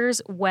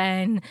workers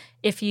when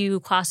if you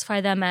classify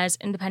them as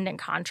independent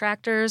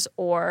contractors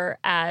or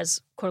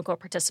as quote-unquote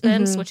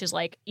participants, which is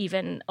like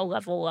even a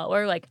level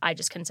lower. Like I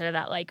just consider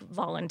that like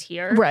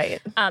volunteer.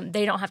 Right.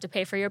 They don't have to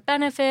pay for your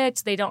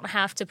benefits. They don't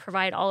have to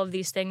provide all of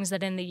these things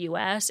that in the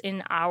U.S.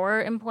 in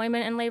our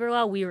employment and labor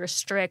law, we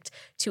restrict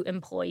to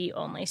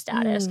employee-only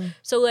status.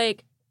 So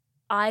like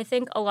I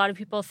think a lot of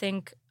people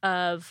think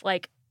of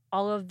like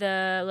all of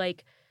the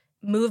like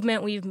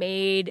movement we've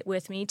made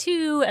with Me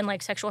Too and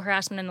like sexual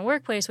harassment in the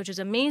workplace, which is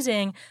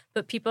amazing,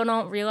 but people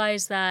don't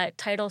realize that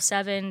Title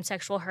VII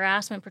sexual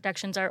harassment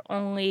protections are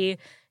only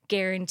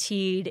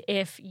guaranteed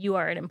if you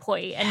are an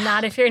employee and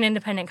not if you're an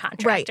independent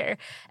contractor. Right.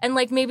 And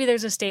like maybe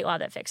there's a state law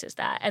that fixes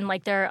that and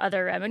like there are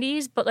other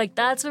remedies, but like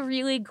that's a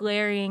really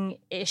glaring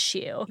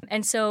issue.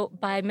 And so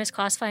by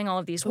misclassifying all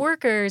of these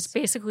workers,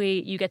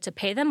 basically you get to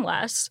pay them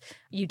less,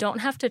 you don't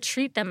have to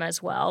treat them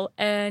as well,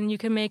 and you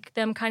can make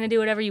them kind of do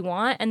whatever you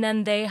want, and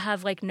then they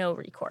have like no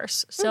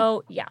recourse.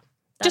 So yeah.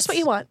 Just what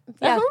you want.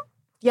 Yeah.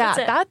 Yeah,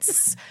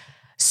 That's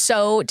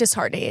so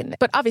disheartening.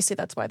 But obviously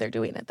that's why they're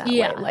doing it that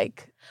way.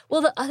 Like,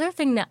 well, the other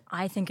thing that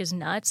I think is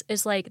nuts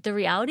is like the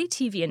reality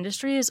TV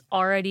industry is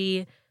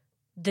already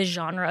the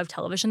genre of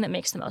television that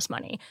makes the most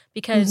money.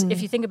 Because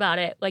if you think about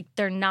it, like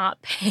they're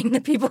not paying the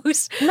people who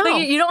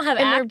like, you don't have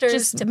and actors they're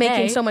just to making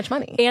pay, so much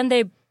money. and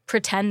they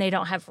pretend they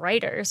don't have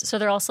writers. So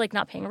they're also like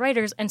not paying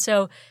writers. And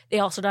so they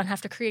also don't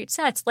have to create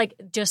sets. Like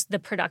just the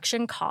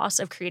production costs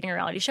of creating a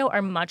reality show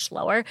are much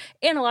lower.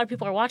 And a lot of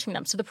people are watching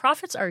them. So the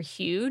profits are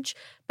huge,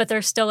 but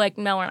they're still like,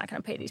 no, we're not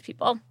going to pay these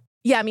people.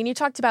 Yeah, I mean, you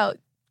talked about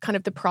kind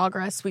of the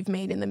progress we've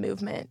made in the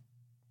movement,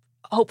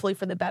 hopefully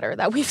for the better,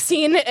 that we've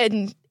seen,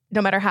 and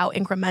no matter how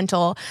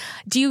incremental.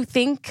 Do you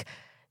think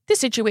the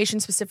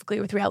situation specifically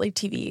with reality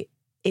TV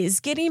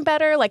is getting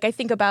better? Like I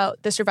think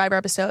about the Survivor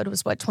episode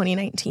was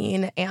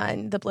 2019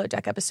 and the Below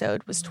Deck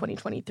episode was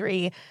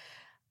 2023.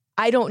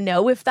 I don't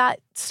know if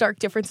that stark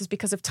difference is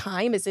because of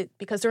time. Is it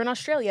because they're in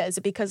Australia? Is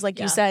it because, like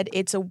you said,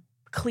 it's a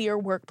clear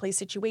workplace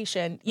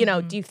situation? You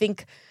know, do you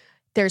think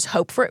there's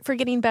hope for it for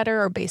getting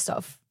better, or based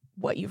off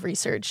what you've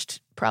researched,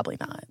 probably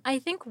not? I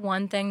think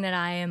one thing that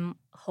I am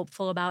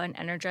hopeful about and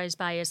energized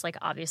by is like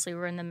obviously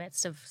we're in the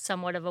midst of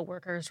somewhat of a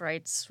workers'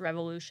 rights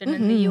revolution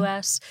in the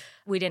U.S.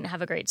 We didn't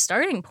have a great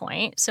starting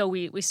point, so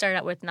we started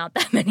out with not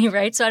that many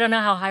rights. So I don't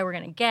know how high we're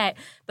going to get,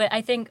 but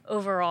I think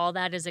overall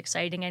that is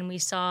exciting. And we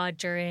saw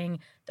during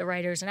the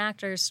writers and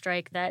actors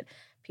strike that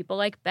people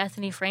like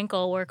Bethany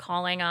Frankel were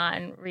calling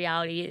on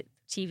reality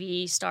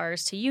TV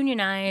stars to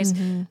unionize.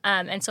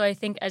 And so I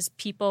think as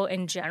people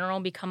in general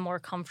become more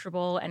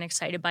comfortable and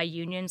excited by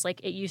unions, like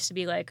it used to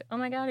be like, oh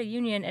my God, a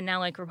union. And now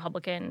like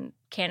Republican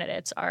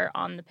candidates are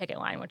on the picket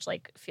line, which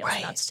like feels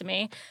nuts to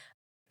me.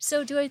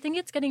 So do I think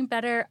it's getting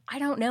better? I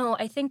don't know.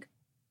 I think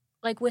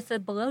like with the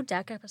Below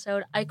Deck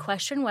episode, I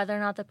question whether or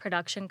not the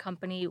production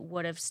company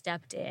would have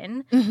stepped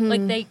in.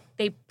 Like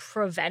they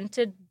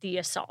prevented the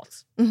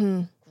assault.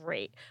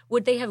 Great.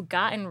 Would they have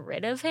gotten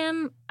rid of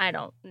him? I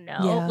don't know.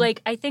 Yeah.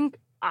 Like, I think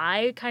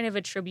I kind of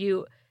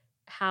attribute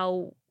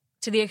how,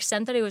 to the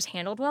extent that it was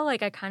handled well,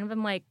 like I kind of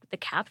am like the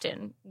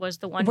captain was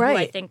the one who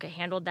I think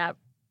handled that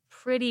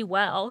pretty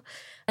well.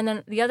 And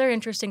then the other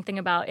interesting thing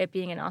about it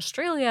being in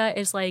Australia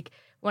is like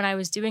when I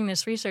was doing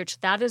this research,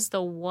 that is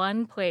the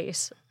one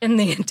place in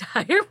the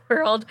entire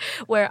world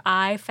where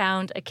I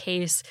found a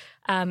case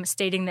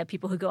stating that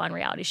people who go on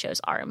reality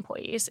shows are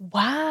employees.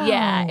 Wow.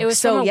 Yeah. It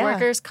was from a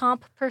workers'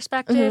 comp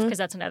perspective, because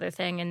that's another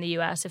thing in the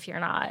U.S. If you're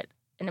not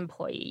an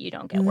employee, you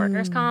don't get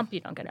workers' comp, you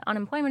don't get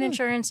unemployment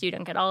insurance, you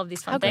don't get all of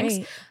these fun things.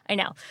 Great. I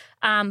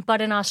know.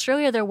 But in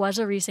Australia, there was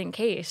a recent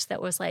case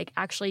that was like,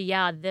 actually,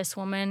 yeah, this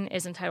woman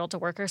is entitled to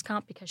workers'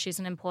 comp because she's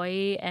an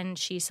employee and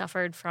she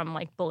suffered from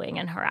like bullying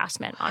and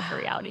harassment on her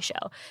reality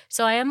show.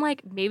 So I am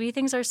like, maybe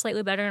things are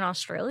slightly better in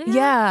Australia.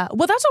 Yeah.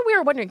 Well, that's what we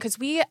were wondering, because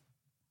we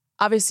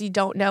obviously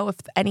don't know if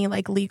any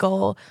like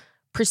legal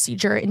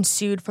procedure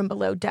ensued from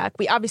Below Deck.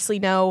 We obviously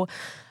know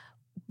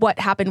what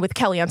happened with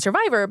Kelly on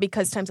Survivor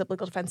because Time's Up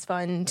Legal Defense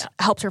Fund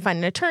helped her find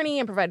an attorney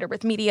and provided her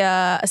with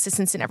media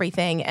assistance and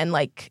everything. And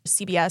like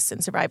CBS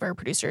and Survivor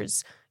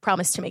producers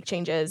promised to make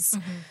changes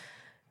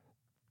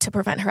to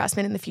prevent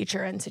harassment in the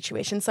future and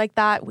situations like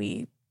that.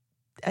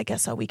 I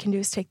guess all we can do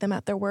is take them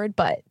at their word.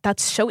 But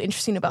that's so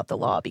interesting about the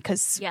law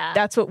because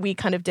that's what we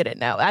kind of didn't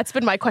know. That's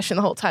been my question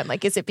the whole time.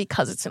 Like, is it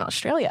because it's in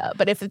Australia?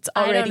 But if it's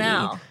already... I don't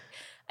know.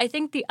 I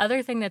think the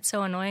other thing that's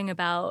so annoying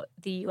about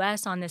the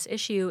U.S. on this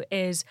issue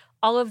is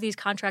all of these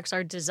contracts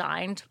are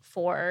designed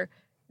for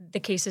the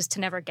cases to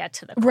never get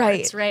to the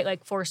courts, right?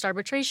 Like forced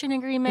arbitration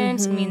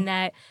agreements mean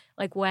that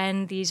like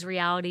when these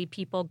reality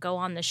people go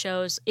on the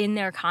shows, in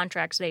their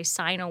contracts, they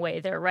sign away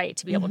their right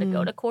to be able to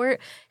go to court.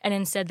 And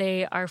instead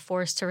they are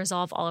forced to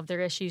resolve all of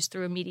their issues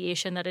through a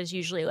mediation that is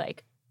usually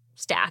like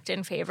stacked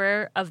in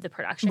favor of the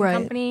production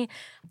company.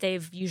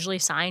 They've usually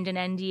signed an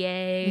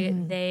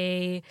NDA.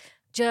 They...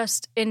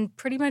 just in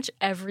pretty much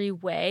every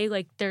way,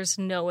 like there's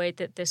no way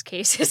that this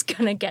case is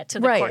going to get to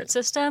the court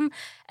system.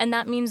 And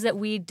that means that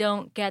we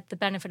don't get the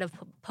benefit of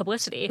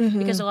publicity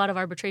because a lot of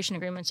arbitration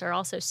agreements are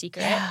also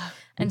secret.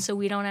 And so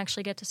we don't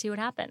actually get to see what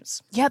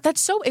happens. Yeah,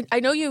 that's so... I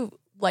know you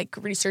like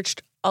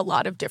researched a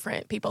lot of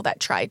different people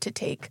that tried to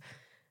take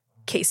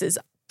cases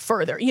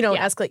further,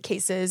 escalate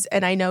cases.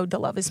 And I know the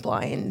Love is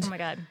Blind. Oh my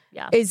God.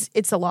 Yeah.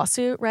 It's a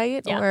lawsuit,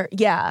 right? Yeah. Or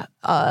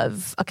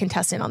of a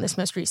contestant on this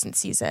most recent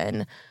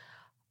season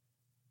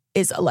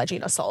is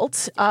alleging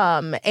assault.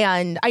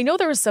 And I know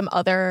there was some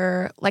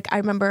other, like I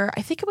remember,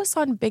 I think it was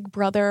on Big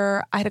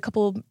Brother. I had a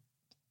couple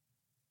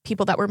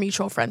people that were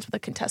mutual friends with a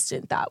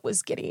contestant that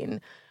was getting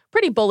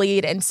pretty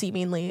bullied and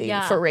seemingly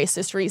for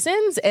racist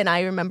reasons. And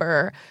I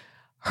remember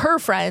her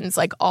friends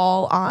like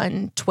all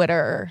on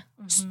Twitter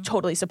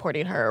totally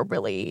supporting her,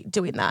 really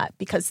doing that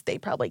because they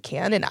probably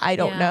can. And I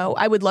don't know.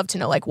 I would love to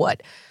know like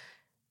what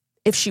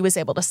if she was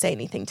able to say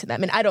anything to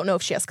them. And I don't know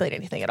if she escalated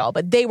anything at all,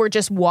 but they were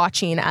just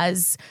watching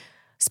as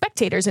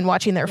spectators and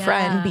watching their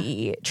friend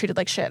be treated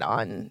like shit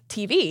on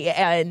TV.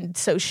 And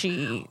so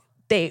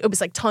it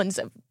was like tons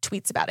of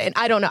tweets about it. And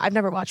I don't know. I've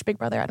never watched Big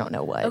Brother. I don't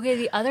know what. Okay,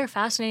 the other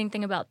fascinating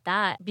thing about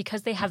that,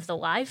 because they have the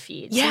live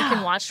feed, so you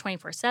can watch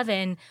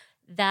 24/7,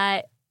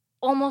 that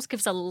almost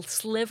gives a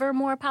sliver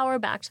more power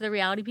back to the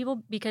reality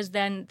people because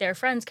then their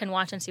friends can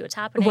watch and see what's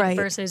happening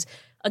versus,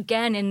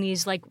 again, in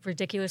these like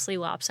ridiculously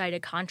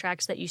lopsided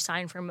contracts that you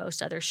sign for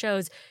most other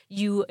shows,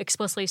 you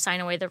explicitly sign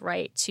away the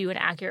right to an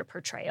accurate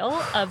portrayal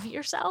of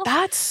yourself.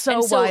 That's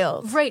so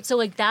wild. Right. So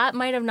like that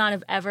might have not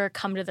have ever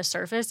come to the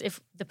surface if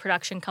the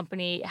production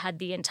company had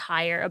the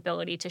entire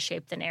ability to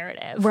shape the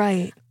narrative.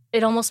 Right.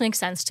 It almost makes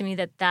sense to me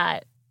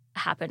that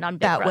happened on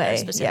Big Brother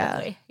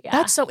specifically. Yeah.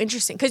 That's so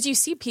interesting because you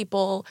see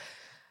people,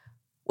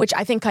 which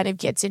I think kind of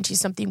gets into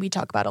something we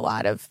talk about a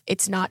lot of,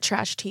 it's not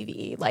trash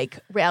TV. Like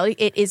reality,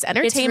 it is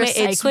entertainment.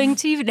 It's recycling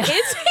TV. No.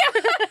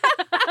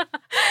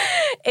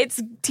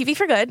 It's TV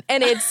for good.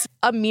 And it's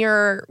a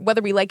mirror,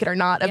 whether we like it or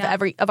not,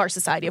 of our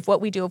society, of what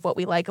we do, of what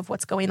we like, of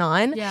what's going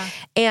on. Yeah.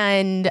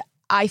 And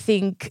I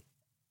think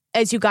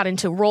as you got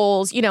into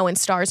roles, you know, and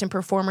stars and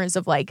performers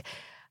of like,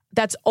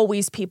 that's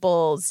always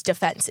people's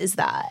defense is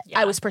that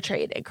I was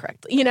portrayed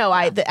incorrectly. You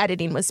know, the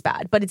editing was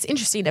bad. But it's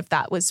interesting if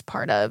that was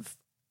part of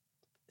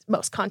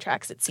most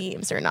contracts, it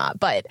seems, or not.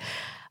 But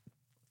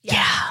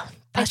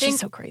that's just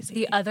so crazy.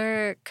 The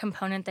other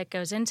component that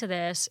goes into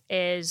this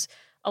is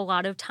a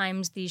lot of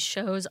times these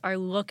shows are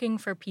looking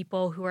for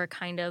people who are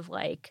kind of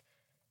like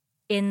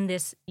in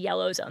this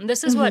yellow zone.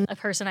 This is what a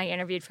person I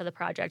interviewed for the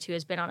project who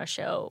has been on a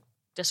show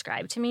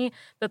described to me.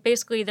 But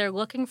basically they're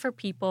looking for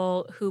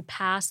people who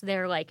pass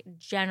their like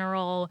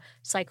general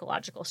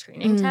psychological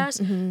screening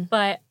test,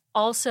 but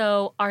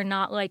also are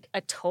not like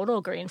a total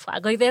green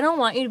flag. Like they don't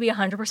want you to be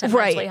 100%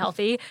 mentally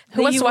healthy.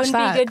 Who wants to watch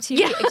that? Be good TV.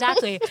 Yeah.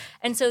 Exactly.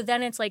 And so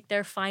then it's like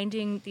they're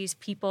finding these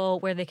people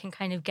where they can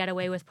kind of get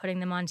away with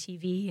putting them on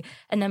TV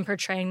and then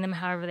portraying them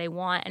however they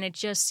want. And it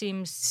just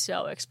seems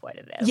so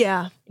exploitative.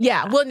 Yeah.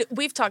 Well,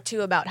 we've talked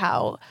too about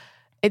how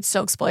it's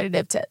so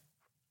exploitative to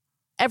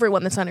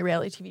everyone that's on a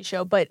reality TV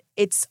show, but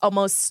it's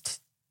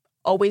almost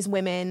always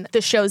women,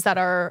 the shows that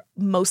are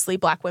mostly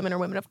Black women or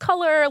women of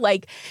color,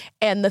 like,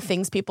 and the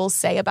things people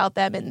say about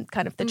them and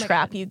kind of the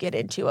trap you get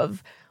into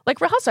of like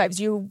Real Housewives,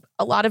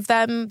 a lot of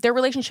them, their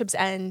relationships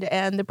end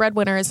and the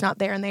breadwinner is not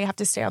there and they have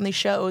to stay on these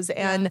shows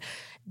and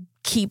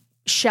keep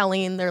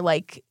shelling their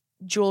like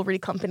jewelry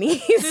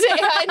companies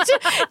and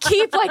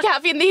keep like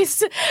having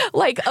these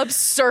like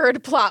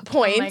absurd plot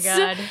points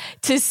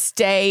to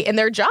stay in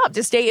their job,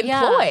 to stay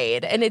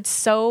employed. And it's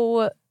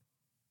so,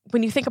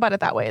 when you think about it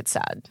that way, it's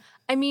sad.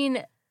 I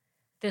mean,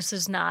 this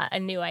is not a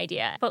new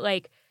idea, but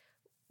like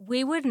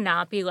we would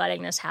not be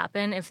letting this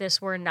happen if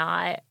this were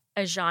not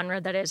a genre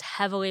that is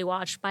heavily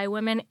watched by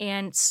women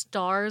and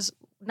stars.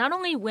 Not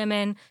only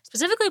women,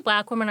 specifically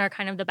Black women are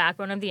kind of the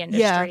backbone of the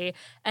industry,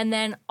 and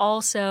then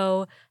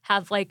also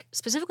have like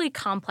specifically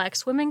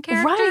complex women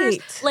characters.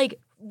 Right. Like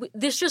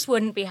this just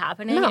wouldn't be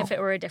happening if it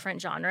were a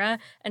different genre.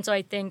 And so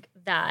I think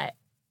that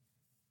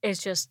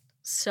is just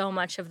so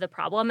much of the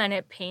problem, and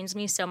it pains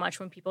me so much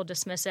when people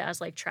dismiss it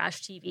as like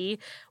trash TV.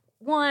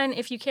 One,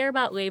 if you care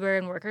about labor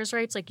and workers'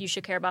 rights, like you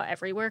should care about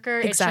every worker.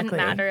 Exactly. It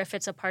shouldn't matter if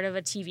it's a part of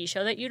a TV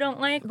show that you don't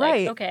like.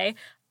 Right. Like, okay,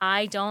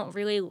 I don't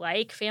really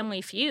like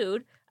Family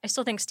Feud. I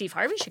still think Steve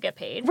Harvey should get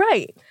paid.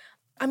 Right.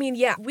 I mean,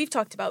 we've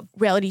talked about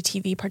reality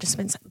TV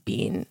participants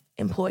being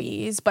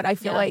employees, but I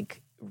feel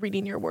like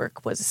reading your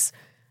work was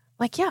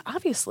like,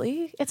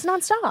 obviously, it's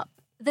nonstop.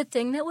 The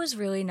thing that was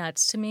really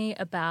nuts to me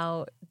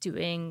about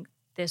doing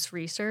this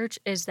research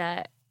is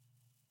that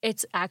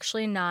it's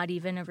actually not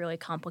even a really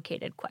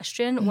complicated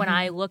question. When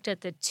I looked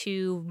at the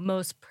two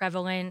most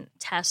prevalent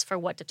tests for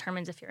what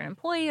determines if you're an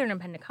employee or an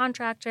independent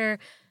contractor,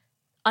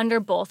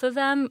 under both of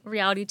them,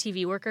 reality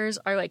TV workers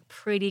are like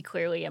pretty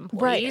clearly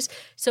employees. Right.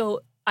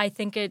 So I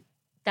think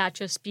that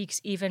just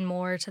speaks even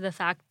more to the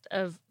fact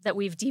of that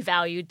we've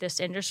devalued this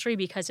industry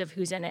because of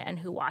who's in it and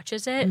who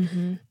watches it.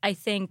 I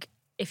think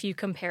if you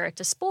compare it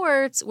to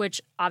sports, which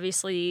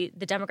obviously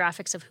the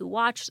demographics of who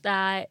watch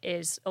that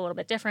is a little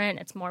bit different.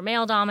 It's more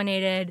male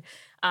dominated.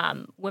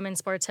 Women's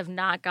sports have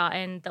not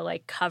gotten the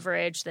like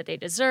coverage that they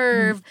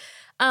deserve.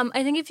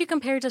 I think if you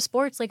compare it to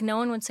sports, like no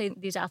one would say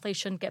these athletes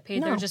shouldn't get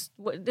paid. No. They're just,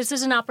 this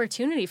is an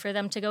opportunity for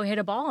them to go hit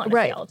a ball on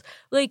a field.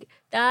 Like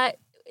that,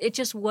 it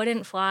just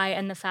wouldn't fly.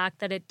 And the fact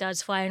that it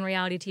does fly in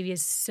reality TV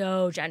is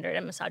so gendered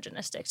and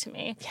misogynistic to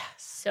me. Yes.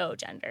 So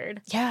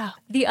gendered. Yeah.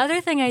 The other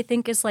thing I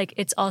think is like,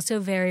 it's also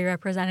very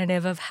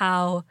representative of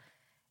how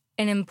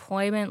in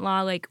employment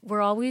law, like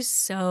we're always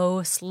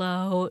so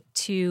slow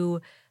to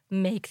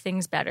make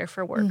things better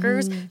for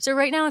workers. So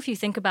right now, if you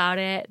think about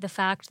it, the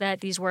fact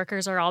that these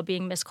workers are all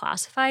being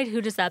misclassified,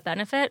 who does that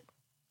benefit?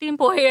 the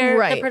employer,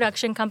 Right. the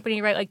production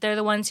company, right? Like they're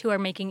the ones who are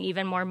making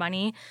even more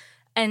money.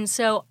 And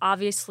so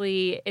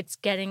obviously it's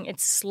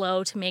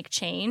slow to make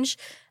change.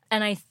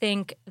 And I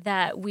think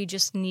that we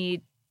just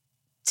need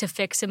to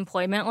fix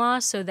employment law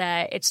so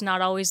that it's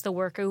not always the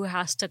worker who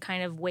has to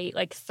kind of wait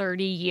like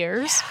 30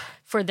 years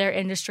for their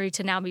industry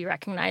to now be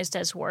recognized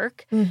as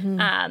work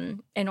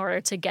in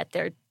order to get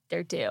their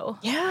due.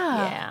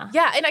 Yeah.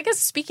 And I guess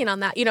speaking on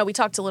that, we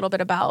talked a little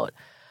bit about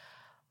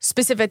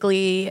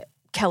specifically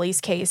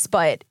Kelly's case,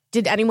 but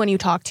did anyone you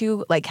talked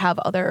to like have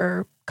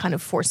other kind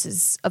of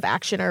forces of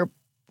action or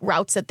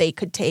routes that they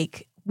could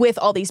take with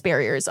all these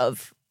barriers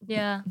of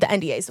the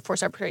NDAs, the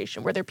forced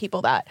arbitration? Were there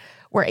people that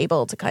were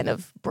able to kind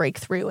of break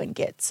through and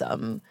get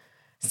some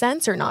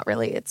sense, or not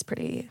really? It's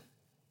pretty...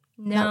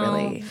 No. Not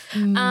really.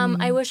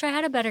 I wish I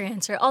had a better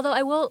answer. Although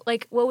I will,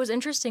 like, what was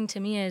interesting to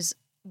me is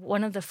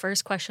one of the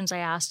first questions I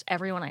asked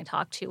everyone I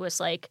talked to was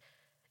like,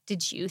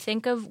 did you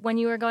think of when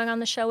you were going on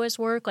the show as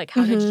work? Like,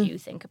 how did you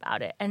think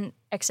about it? And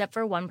except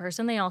for one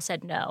person, they all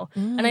said no.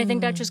 And I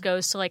think that just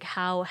goes to like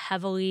how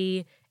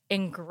heavily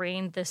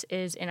ingrained this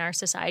is in our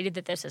society,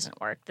 that this isn't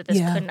work, that this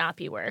could not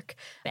be work.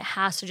 It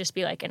has to just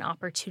be like an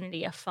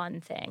opportunity, a fun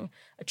thing,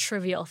 a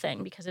trivial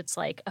thing, because it's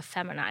like a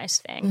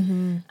feminized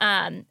thing.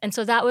 And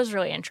so that was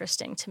really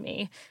interesting to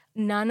me.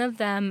 None of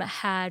them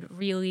had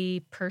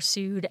really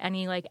pursued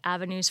any like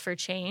avenues for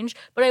change.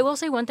 But I will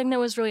say one thing that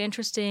was really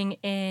interesting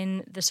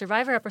in the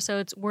Survivor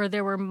episodes where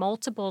there were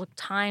multiple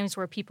times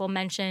where people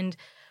mentioned,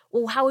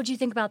 well, how would you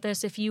think about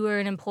this if you were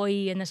an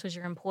employee and this was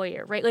your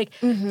employer, right? Like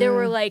there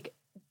were like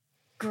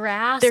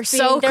grasping. They're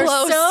so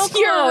close.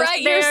 You're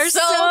right. You're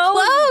so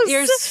close.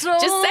 You're so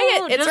just say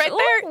it. It's right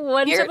there.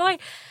 One step away.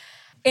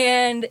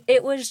 And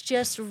it was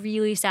just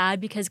really sad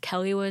because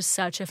Kelly was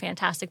such a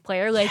fantastic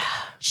player. Like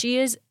she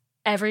is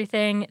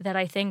everything that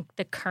I think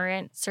the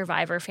current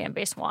Survivor fan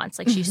base wants.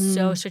 Like she's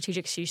so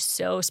strategic. She's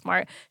so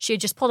smart. She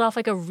had just pulled off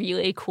like a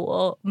really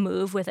cool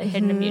move with a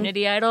hidden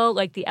immunity idol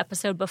like the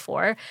episode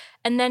before.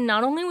 And then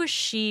not only was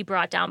she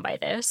brought down by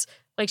this,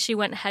 like she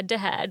went head to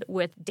head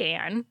with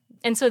Dan.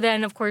 And so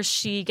then, of course,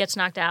 she gets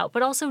knocked out.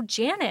 But also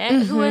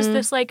Janet, who was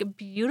this like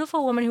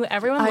beautiful woman who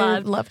everyone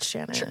loved. I loved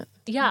Janet.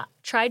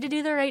 Tried to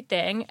do the right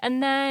thing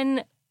and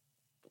then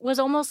was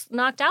almost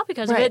knocked out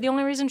because of it. The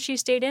only reason she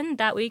stayed in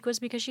that week was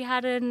because she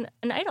had an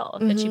idol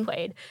that she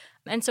played.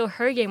 And so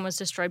her game was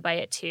destroyed by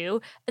it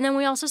too. And then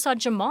we also saw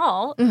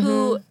Jamal,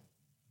 who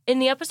in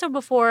the episode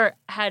before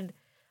had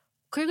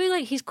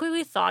he's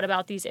clearly thought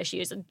about these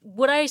issues.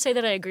 Would I say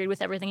that I agreed with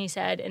everything he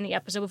said in the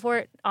episode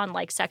before on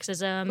like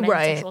sexism and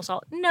sexual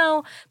assault?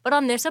 No. But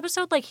on this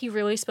episode, like he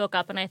really spoke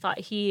up and I thought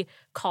he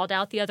called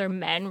out the other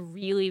men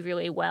really,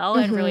 really well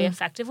and really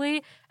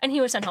effectively. And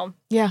he was sent home.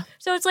 Yeah.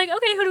 So it's like,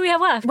 okay, who do we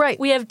have left? Right.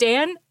 We have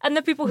Dan and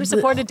the people who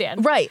supported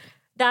Dan. Right.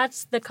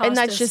 That's the cost and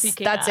that's of just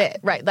speaking that's up.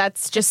 it. Right.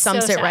 That's just It's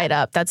sums so it sad. right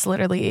up. That's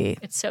literally.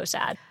 It's so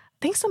sad.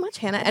 Thanks so much,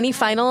 Hannah. Any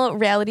final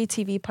reality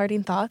TV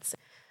parting thoughts?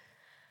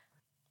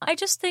 I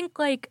just think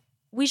like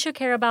we should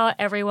care about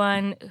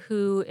everyone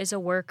who is a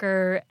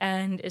worker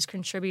and is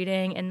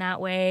contributing in that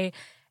way.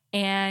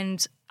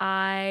 And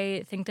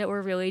I think that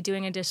we're really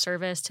doing a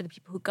disservice to the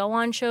people who go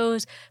on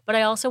shows. But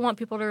I also want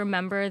people to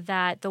remember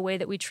that the way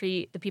that we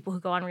treat the people who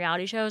go on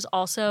reality shows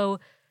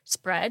also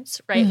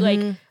spreads, right? Like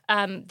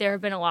there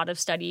have been a lot of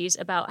studies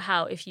about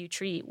how if you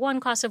treat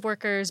one class of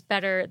workers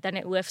better, then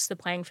it lifts the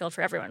playing field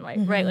for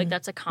everyone, right? Like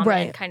that's a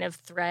common kind of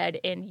thread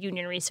in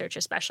union research,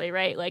 especially,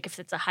 right? Like if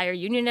it's a higher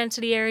union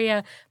density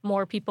area,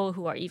 more people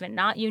who are even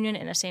not union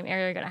in the same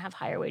area are going to have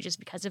higher wages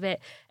because of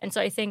it. And so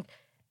I think,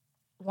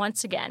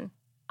 once again,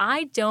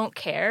 I don't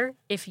care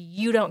if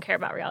you don't care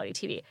about reality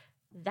TV.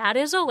 That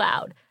is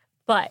allowed.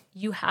 But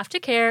you have to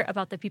care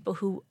about the people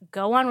who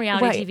go on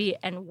reality TV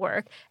and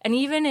work. And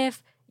even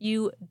if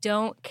you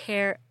don't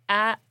care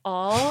at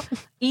all,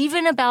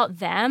 even about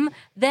them,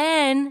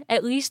 then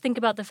at least think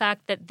about the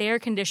fact that their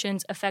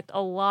conditions affect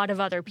a lot of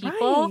other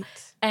people. Right.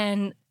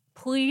 And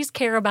please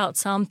care about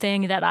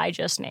something that I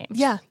just named.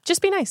 Yeah.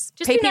 Just be nice.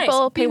 Just pay be nice.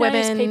 people, Be pay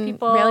nice, women, pay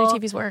people. reality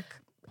TV's work.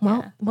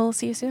 Well, we'll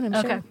see you soon,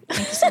 I'm sure.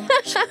 Thank you so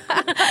much.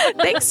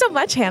 Thanks so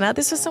much, Hannah.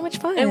 This was so much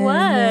fun. It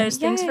was.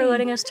 Thanks for Yay.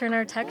 letting us turn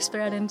our text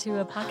thread into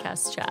a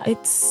podcast chat.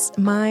 It's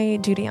my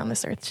duty on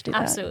this earth to do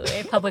that.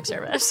 Absolutely. Public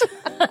service.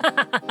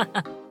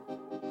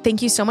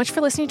 Thank you so much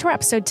for listening to our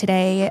episode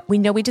today. We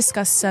know we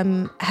discussed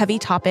some heavy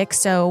topics,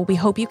 so we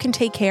hope you can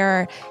take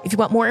care. If you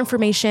want more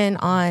information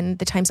on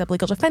the Time's Up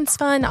Legal Defense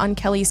Fund, on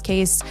Kelly's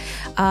case,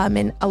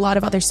 and a lot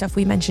of other stuff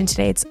we mentioned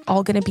today, it's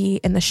all going to be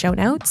in the show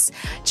notes.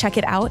 Check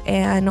it out,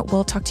 and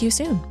we'll talk to you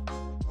soon.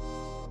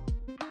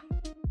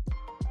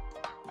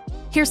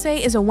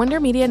 Hearsay is a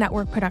Wonder Media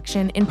Network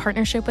production in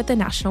partnership with the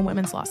National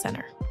Women's Law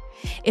Center.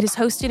 It is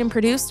hosted and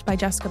produced by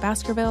Jessica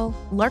Baskerville,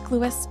 Lark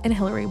Lewis, and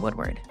Hillary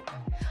Woodward.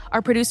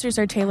 Our producers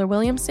are Taylor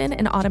Williamson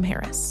and Autumn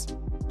Harris.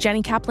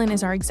 Jenny Kaplan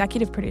is our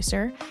executive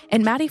producer,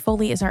 and Maddie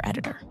Foley is our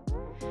editor.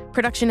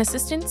 Production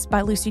assistance by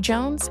Lucy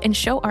Jones, and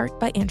show art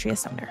by Andrea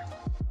Sumner.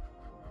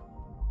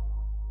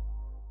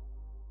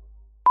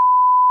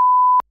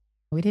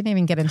 We didn't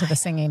even get into the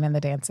singing and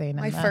the dancing.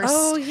 And My the, first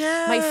Oh,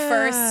 yeah. my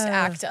first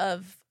act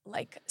of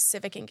like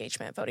civic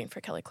engagement voting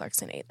for Kelly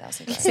Clarkson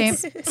 8,000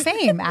 times.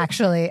 Same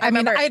actually. I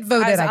mean, I'd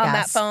voted, I was I on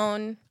guess. that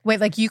phone. Wait,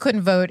 like you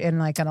couldn't vote in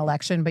like an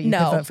election, but you could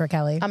vote for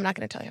Kelly? I'm not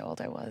going to tell you how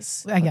old I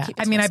was. Yeah.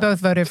 I mean, I both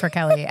voted for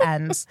Kelly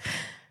and...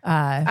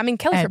 I mean,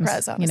 Kelly for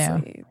Prez,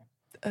 honestly.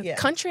 Yeah.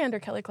 Country under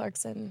Kelly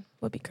Clarkson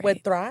would be great.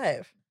 Would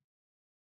thrive.